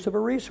overuse of a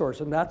resource,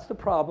 and that's the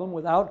problem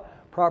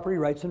without property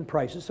rights and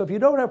prices. So if you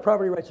don't have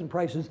property rights and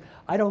prices,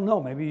 I don't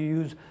know, maybe you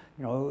use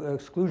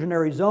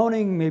exclusionary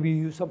zoning, maybe you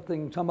use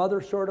some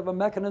other sort of a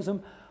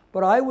mechanism.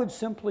 But I would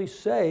simply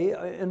say,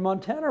 in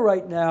Montana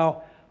right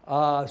now,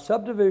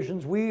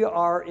 subdivisions, we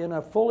are in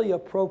a fully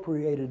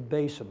appropriated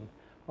basin,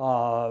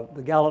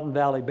 the Gallatin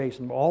Valley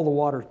Basin. All the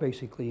water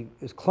basically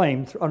is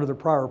claimed under the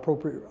prior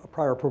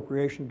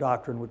appropriation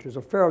doctrine, which is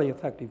a fairly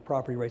effective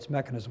property rights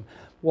mechanism.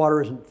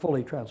 Water isn't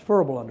fully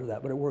transferable under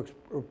that, but it works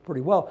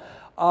pretty well.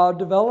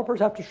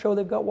 Developers have to show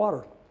they've got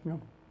water,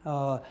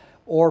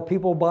 or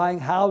people buying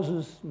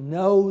houses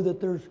know that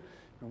there's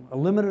a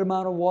limited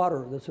amount of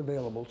water that's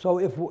available. So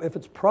if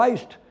it's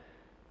priced,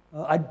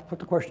 I'd put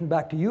the question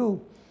back to you.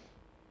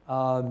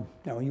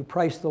 You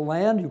price the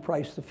land, you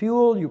price the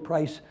fuel, you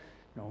price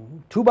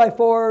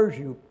 2x4s,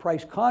 you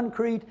price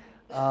concrete.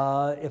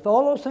 If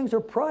all those things are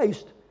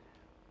priced,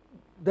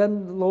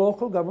 then the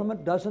local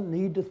government doesn't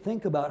need to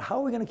think about how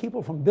are we going to keep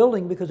people from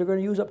building because they're going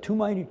to use up too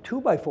many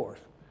 2x4s.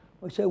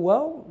 We say,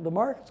 well, the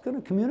market's going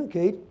to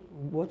communicate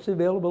what's the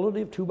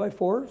availability of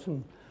 2x4s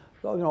and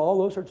all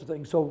those sorts of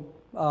things. So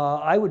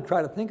I would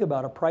try to think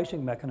about a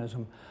pricing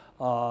mechanism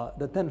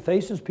that then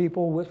faces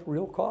people with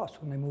real costs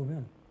when they move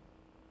in.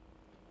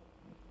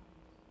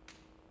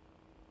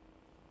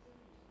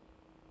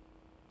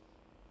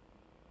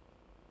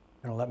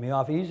 Gonna let me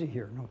off easy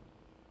here, no?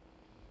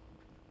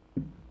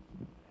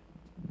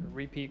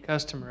 Repeat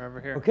customer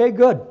over here. Okay,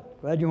 good.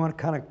 Glad you want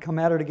to kind of come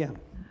at it again.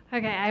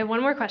 Okay, I have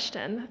one more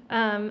question.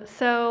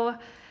 So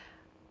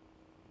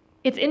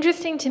it's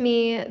interesting to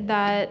me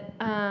that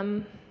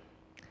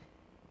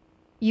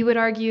you would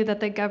argue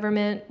that the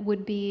government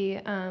would be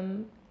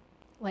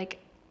like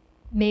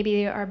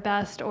maybe our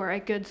best or a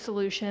good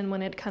solution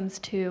when it comes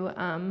to,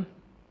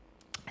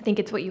 I think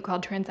it's what you call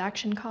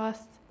transaction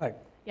costs. Right.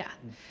 Yeah.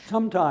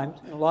 Sometimes,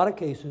 in a lot of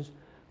cases,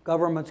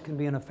 governments can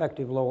be an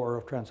effective lower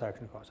of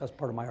transaction costs. That's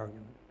part of my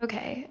argument.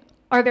 Okay.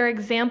 Are there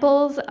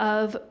examples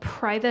of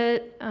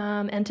private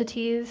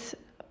entities,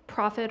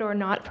 profit or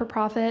not for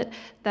profit,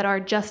 that are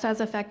just as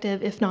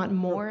effective, if not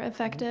more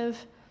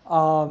effective?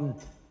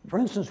 For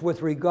instance,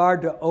 with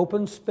regard to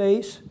open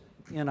space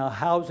in a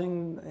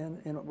housing,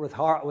 with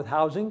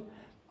housing,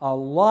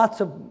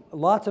 lots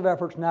of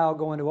efforts now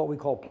go into what we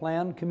call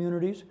planned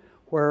communities,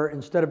 where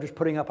instead of just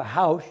putting up a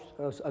house,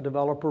 a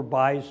developer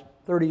buys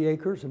 30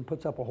 acres and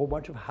puts up a whole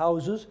bunch of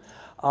houses.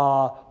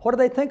 What do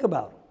they think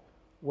about?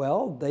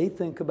 Well, they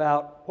think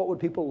about what would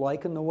people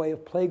like in the way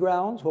of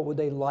playgrounds, what would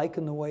they like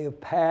in the way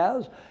of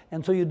paths,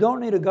 and so you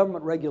don't need a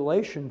government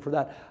regulation for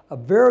that. A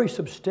very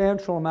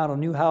substantial amount of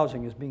new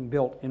housing is being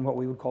built in what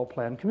we would call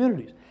planned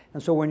communities.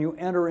 And so when you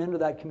enter into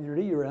that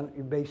community, you're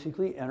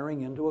basically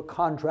entering into a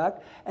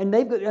contract, and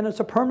it's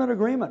a permanent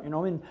agreement. I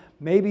mean,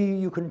 maybe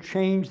you can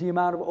change the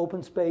amount of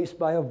open space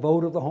by a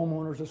vote of the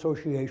homeowners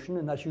association,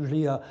 and that's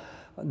usually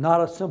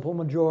not a simple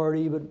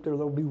majority, but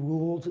there'll be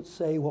rules that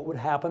say what would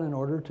happen in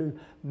order to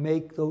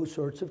make those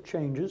sorts of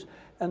changes.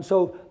 And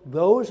so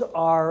those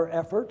are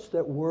efforts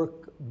that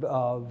work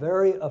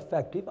very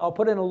effective. I'll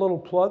put in a little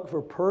plug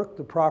for PERC,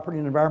 the Property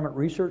and Environment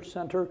Research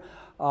Center.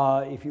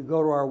 If you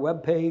go to our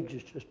webpage,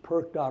 it's just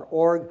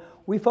perc.org.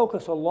 We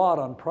focus a lot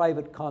on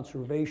private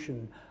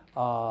conservation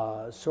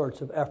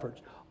sorts of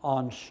efforts.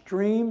 On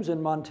streams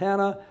in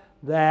Montana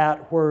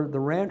where the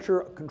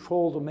rancher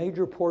controls a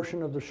major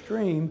portion of the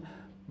stream,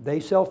 they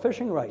sell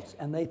fishing rights,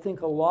 and they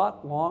think a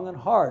lot, long and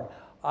hard.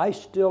 I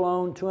still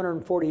own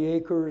 240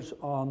 acres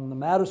on the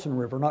Madison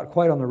River, not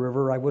quite on the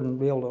river. I wouldn't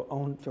be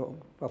able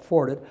to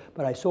afford it,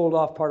 but I sold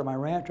off part of my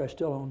ranch. I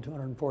still own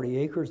 240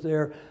 acres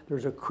there.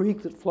 There's a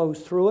creek that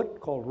flows through it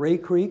called Ray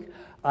Creek.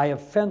 I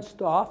have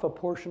fenced off a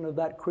portion of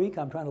that creek.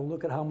 I'm trying to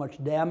look at how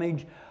much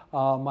damage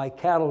my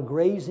cattle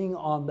grazing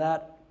on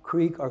that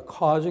creek are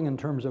causing in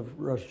terms of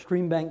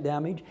stream bank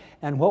damage,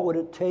 and what would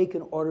it take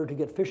in order to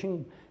get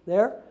fishing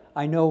there.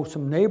 I know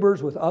some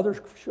neighbors with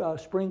other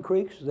spring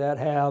creeks that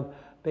have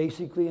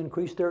basically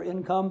increased their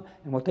income,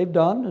 and what they've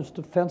done is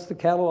to fence the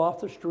cattle off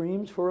the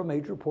streams for a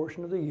major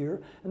portion of the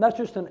year, and that's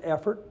just an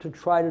effort to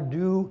try to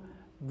do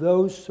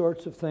those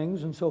sorts of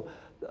things. And so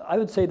I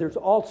would say there's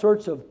all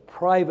sorts of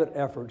private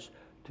efforts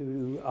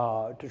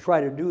to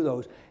try to do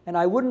those. And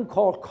I wouldn't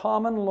call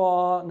common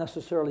law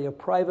necessarily a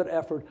private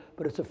effort,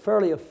 but it's a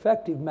fairly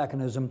effective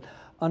mechanism.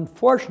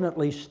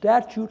 Unfortunately,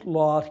 statute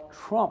law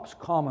trumps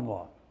common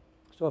law.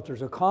 So if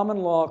there's a common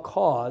law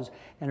cause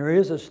and there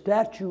is a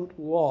statute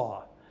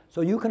law,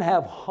 so you can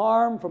have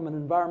harm from an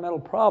environmental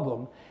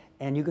problem,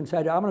 and you can say,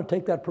 I'm going to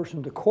take that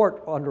person to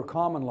court under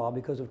common law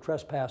because of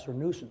trespass or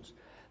nuisance.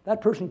 That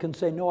person can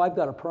say, no, I've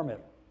got a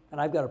permit, and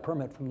I've got a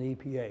permit from the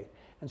EPA.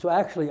 And so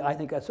actually, I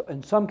think that's,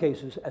 in some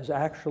cases, has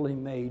actually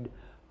made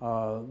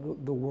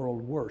the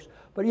world worse.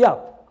 But yeah,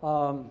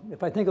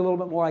 if I think a little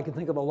bit more, I can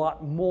think of a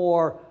lot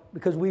more,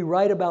 because we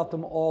write about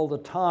them all the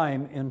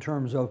time in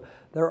terms of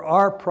there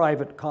are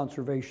private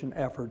conservation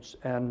efforts,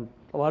 and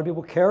a lot of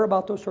people care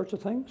about those sorts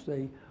of things.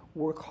 They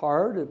work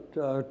hard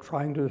at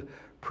trying to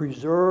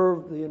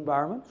preserve the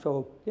environment.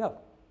 So yeah.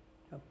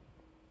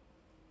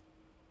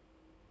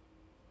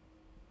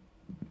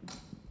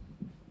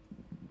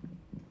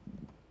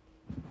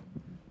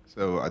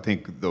 So I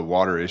think the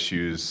water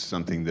issue is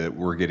something that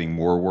we're getting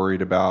more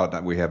worried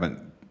about. We haven't,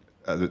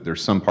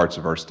 there's some parts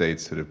of our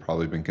states that have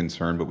probably been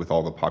concerned, but with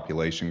all the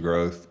population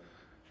growth,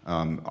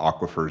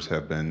 aquifers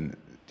have been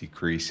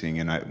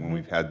decreasing. And when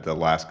we've had the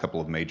last couple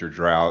of major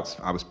droughts,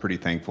 I was pretty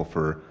thankful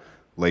for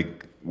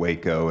Lake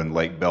Waco and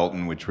Lake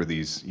Belton, which were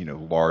these,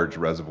 large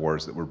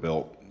reservoirs that were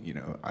built,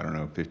 I don't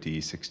know, 50,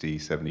 60,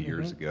 70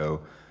 years ago.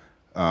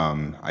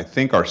 I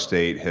think our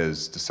state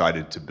has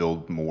decided to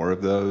build more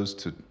of those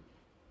to,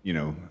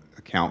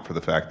 account for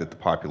the fact that the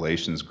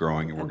population's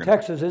growing. And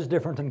Texas is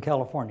different than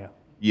California.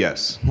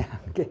 Yes.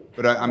 Okay.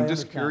 But I'm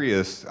just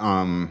curious,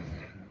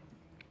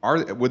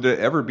 would there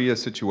ever be a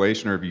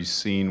situation, or have you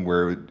seen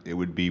where it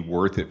would be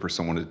worth it for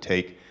someone to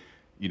take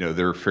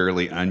their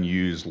fairly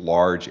unused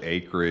large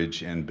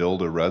acreage and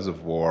build a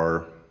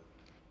reservoir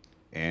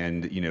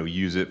and,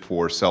 use it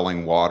for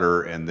selling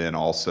water, and then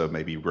also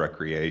maybe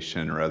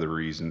recreation or other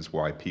reasons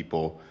why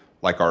people,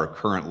 like our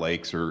current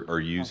lakes, are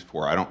used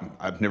for?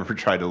 I've never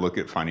tried to look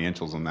at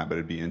financials on that, but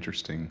it'd be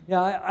interesting.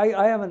 Yeah,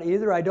 I haven't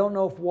either. I don't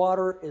know if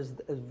water is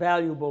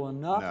valuable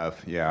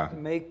enough yeah, to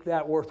make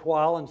that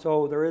worthwhile. And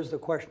so there is the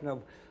question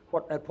of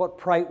at what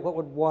price, what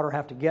would water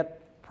have to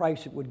get,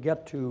 price it would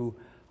get to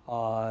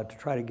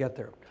try to get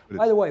there.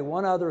 By the way,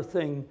 one other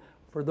thing,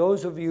 for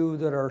those of you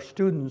that are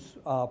students,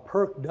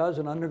 PERC does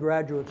an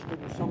undergraduate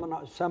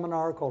student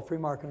seminar called Free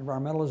Market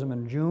Environmentalism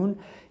in June.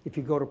 If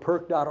you go to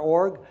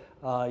perc.org,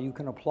 you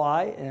can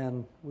apply,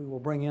 and we will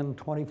bring in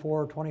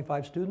 24 or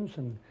 25 students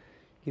and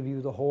give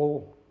you the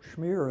whole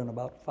schmear in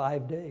about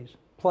 5 days.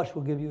 Plus,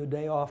 we'll give you a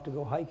day off to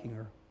go hiking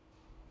or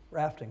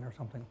rafting or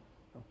something.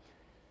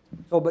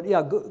 But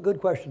yeah,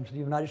 good question,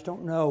 Stephen. I just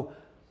don't know.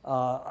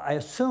 I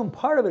assume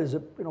part of it is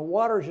that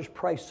water is just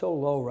priced so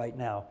low right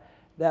now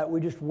that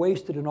we just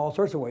waste it in all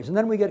sorts of ways. And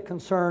then we get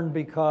concerned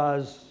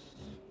because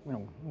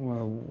we're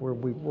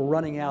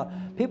running out.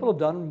 People have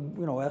done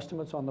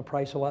estimates on the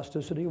price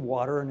elasticity of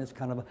water, and it's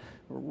kind of a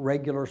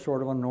regular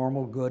sort of a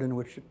normal good in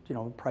which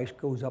price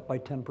goes up by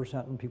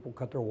 10% and people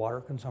cut their water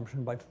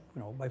consumption by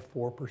by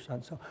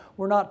 4%. So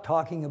we're not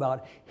talking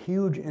about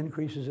huge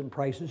increases in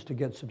prices to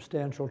get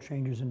substantial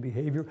changes in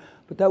behavior,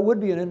 but that would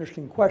be an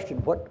interesting question.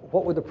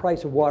 What would the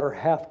price of water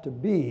have to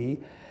be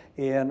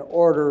in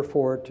order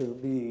for it to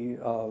be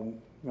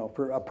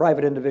for a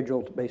private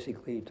individual to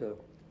basically to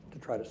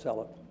try to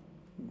sell it?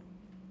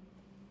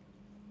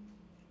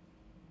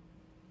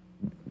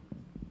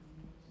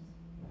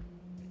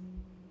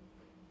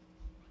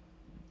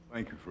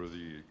 Thank you for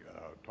the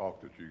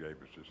talk that you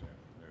gave us this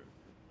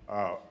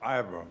afternoon. I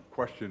have a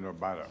question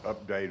about an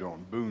update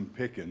on Boone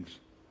Pickens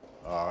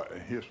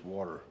and his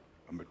water.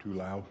 Am I too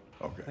loud?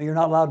 Okay. You're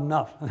not loud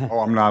enough. Oh,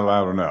 I'm not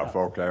loud enough.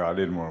 Okay, I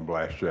didn't want to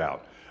blast you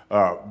out.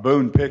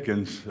 Boone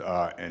Pickens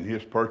and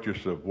his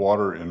purchase of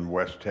water in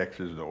West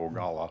Texas, the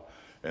Ogalla,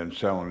 and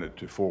selling it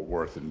to Fort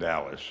Worth and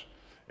Dallas.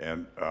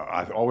 And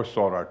I always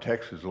thought our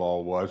Texas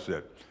law was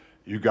that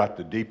you got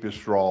the deepest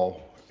draw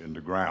in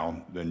the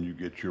ground, then you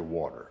get your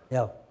water.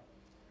 Yeah.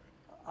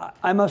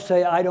 I must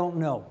say, I don't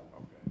know.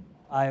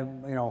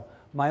 Okay.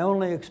 My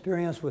only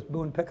experience with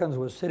Boone Pickens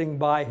was sitting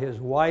by his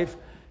wife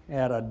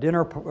at a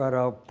dinner, at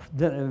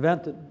an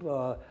event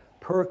that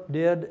Perk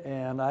did,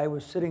 and I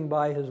was sitting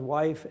by his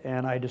wife,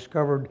 and I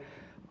discovered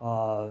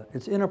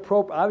it's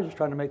inappropriate. I was just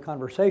trying to make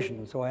conversation,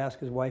 and so I asked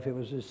his wife, it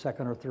was his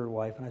second or third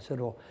wife, and I said,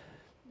 well,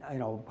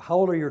 how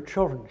old are your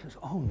children? She says,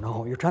 oh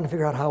no, you're trying to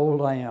figure out how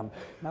old I am.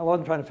 And I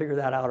wasn't trying to figure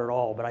that out at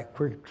all, but I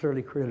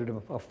clearly created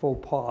a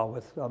faux pas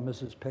with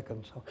Mrs.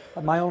 Pickens.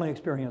 So my only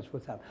experience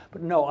with that.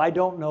 But no, I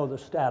don't know the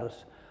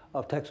status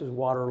of Texas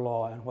water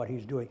law and what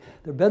he's doing.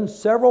 There have been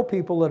several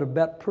people that have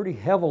bet pretty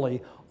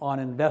heavily on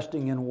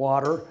investing in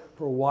water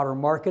for water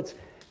markets.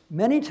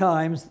 Many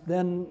times,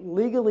 then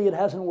legally it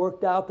hasn't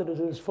worked out that it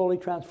is fully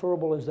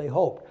transferable as they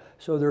hoped.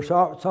 So there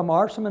are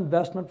some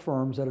investment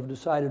firms that have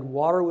decided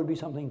water would be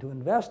something to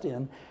invest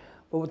in,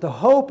 but what the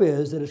hope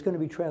is that it's going to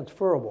be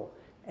transferable.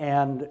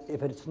 And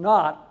if it's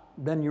not,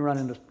 then you run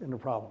into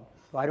problems.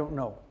 So I don't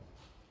know.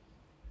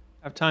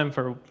 I have time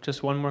for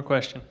just one more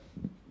question.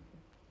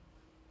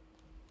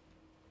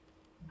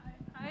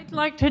 I'd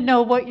like to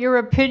know what your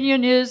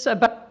opinion is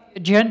about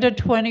Agenda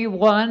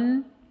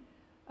 21.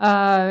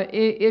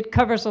 It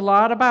covers a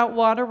lot about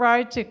water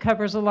rights. It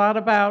covers a lot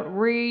about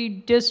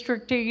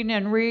redistricting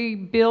and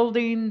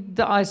rebuilding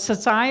the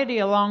society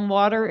along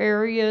water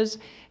areas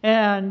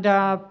and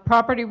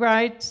property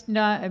rights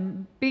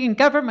being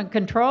government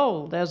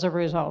controlled as a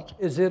result.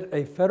 Is it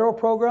a federal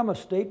program, a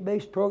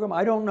state-based program?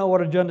 I don't know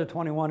what Agenda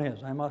 21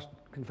 is. I must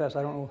confess,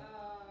 I don't know.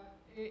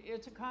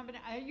 It's a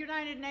combination,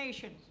 United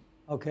Nations.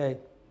 Okay.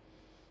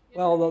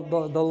 Well,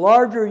 the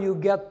larger you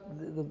get,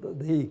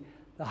 the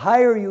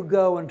higher you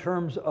go in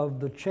terms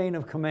of the chain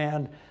of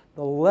command,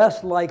 the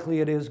less likely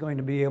it is going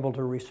to be able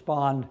to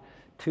respond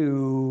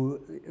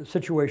to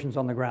situations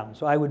on the ground.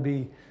 So I would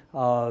be,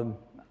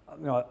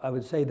 I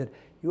would say that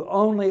you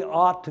only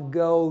ought to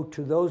go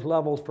to those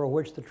levels for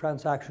which the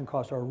transaction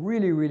costs are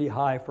really, really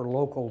high for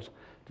locals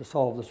to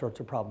solve the sorts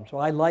of problems. So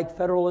I like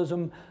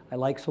federalism. I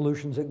like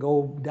solutions that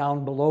go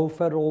down below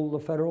the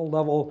federal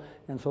level,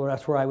 and so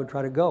that's where I would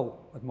try to go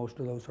with most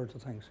of those sorts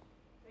of things.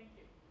 Thank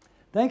you.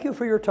 Thank you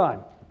for your time.